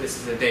uplift. This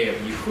is a day of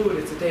yichud.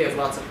 It's a day of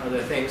lots of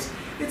other things.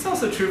 It's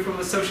also true from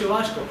a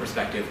sociological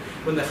perspective.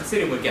 When the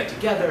Chassidim would get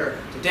together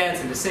to dance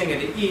and to sing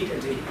and to eat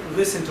and to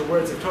listen to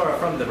words of Torah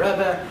from the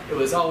Rebbe, it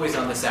was always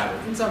on the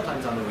Sabbath, and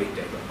sometimes on the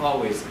weekday, but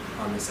always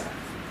on the Sabbath.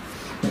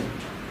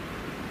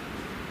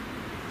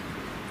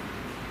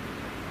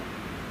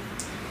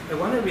 I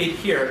want to read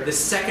here the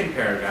second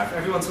paragraph.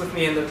 Everyone's with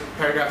me in the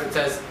paragraph that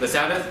says the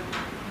Sabbath?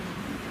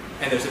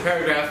 And there's a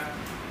paragraph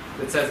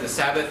that says the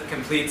Sabbath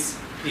completes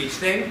each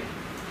thing.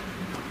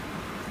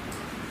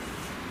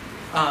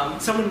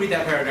 Someone read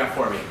that paragraph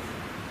for me.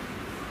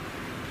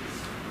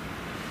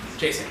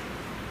 Jason.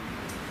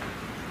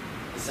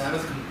 The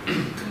Sabbath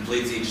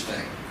completes each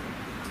thing.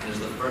 There's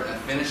the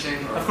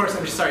finishing. Of course,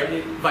 I'm just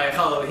sorry. Vayachal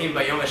Elohim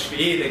Bayom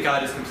HaShvi'i, that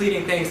God is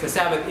completing things. The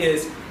Sabbath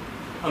is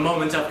a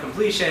moment of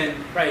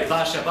completion, right?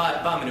 Va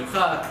Shabbat, Ba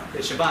Menucha,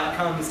 that Shabbat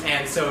comes,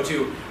 and so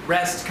too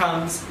rest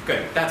comes.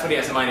 Good. That's what he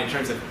has in mind in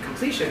terms of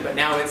completion. But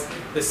now it's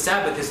the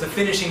Sabbath is the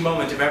finishing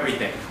moment of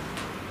everything.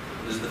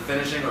 It is the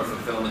finishing or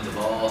fulfillment of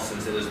all,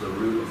 since it is the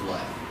root of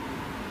life.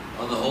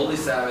 On the holy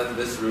Sabbath,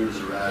 this root is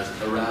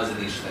aroused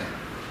in each thing.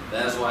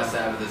 That is why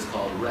Sabbath is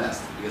called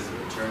rest, because it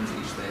returns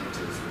each thing to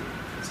its root.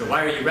 So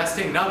why are you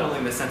resting? Not only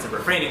in the sense of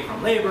refraining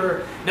from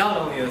labor, not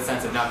only in the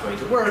sense of not going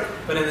to work,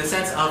 but in the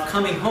sense of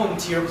coming home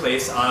to your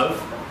place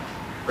of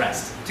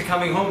rest, to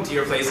coming home to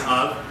your place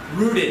of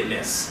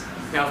rootedness.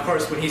 Now, of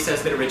course, when he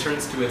says that it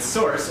returns to its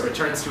source, or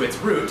returns to its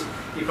root,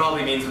 he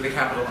probably means with a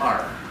capital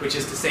R, which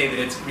is to say that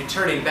it's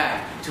returning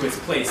back to its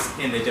place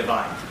in the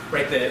divine.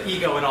 Right? The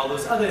ego and all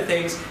those other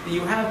things that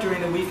you have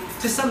during the week,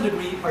 to some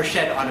degree, are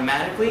shed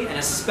automatically, and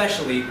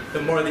especially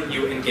the more that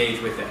you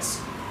engage with this.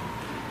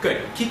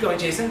 Good. Keep going,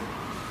 Jason.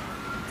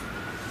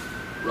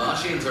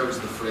 Rashi interprets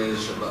the phrase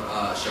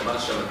Shabbat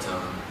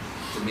Shabbaton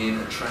to mean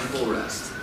a tranquil rest.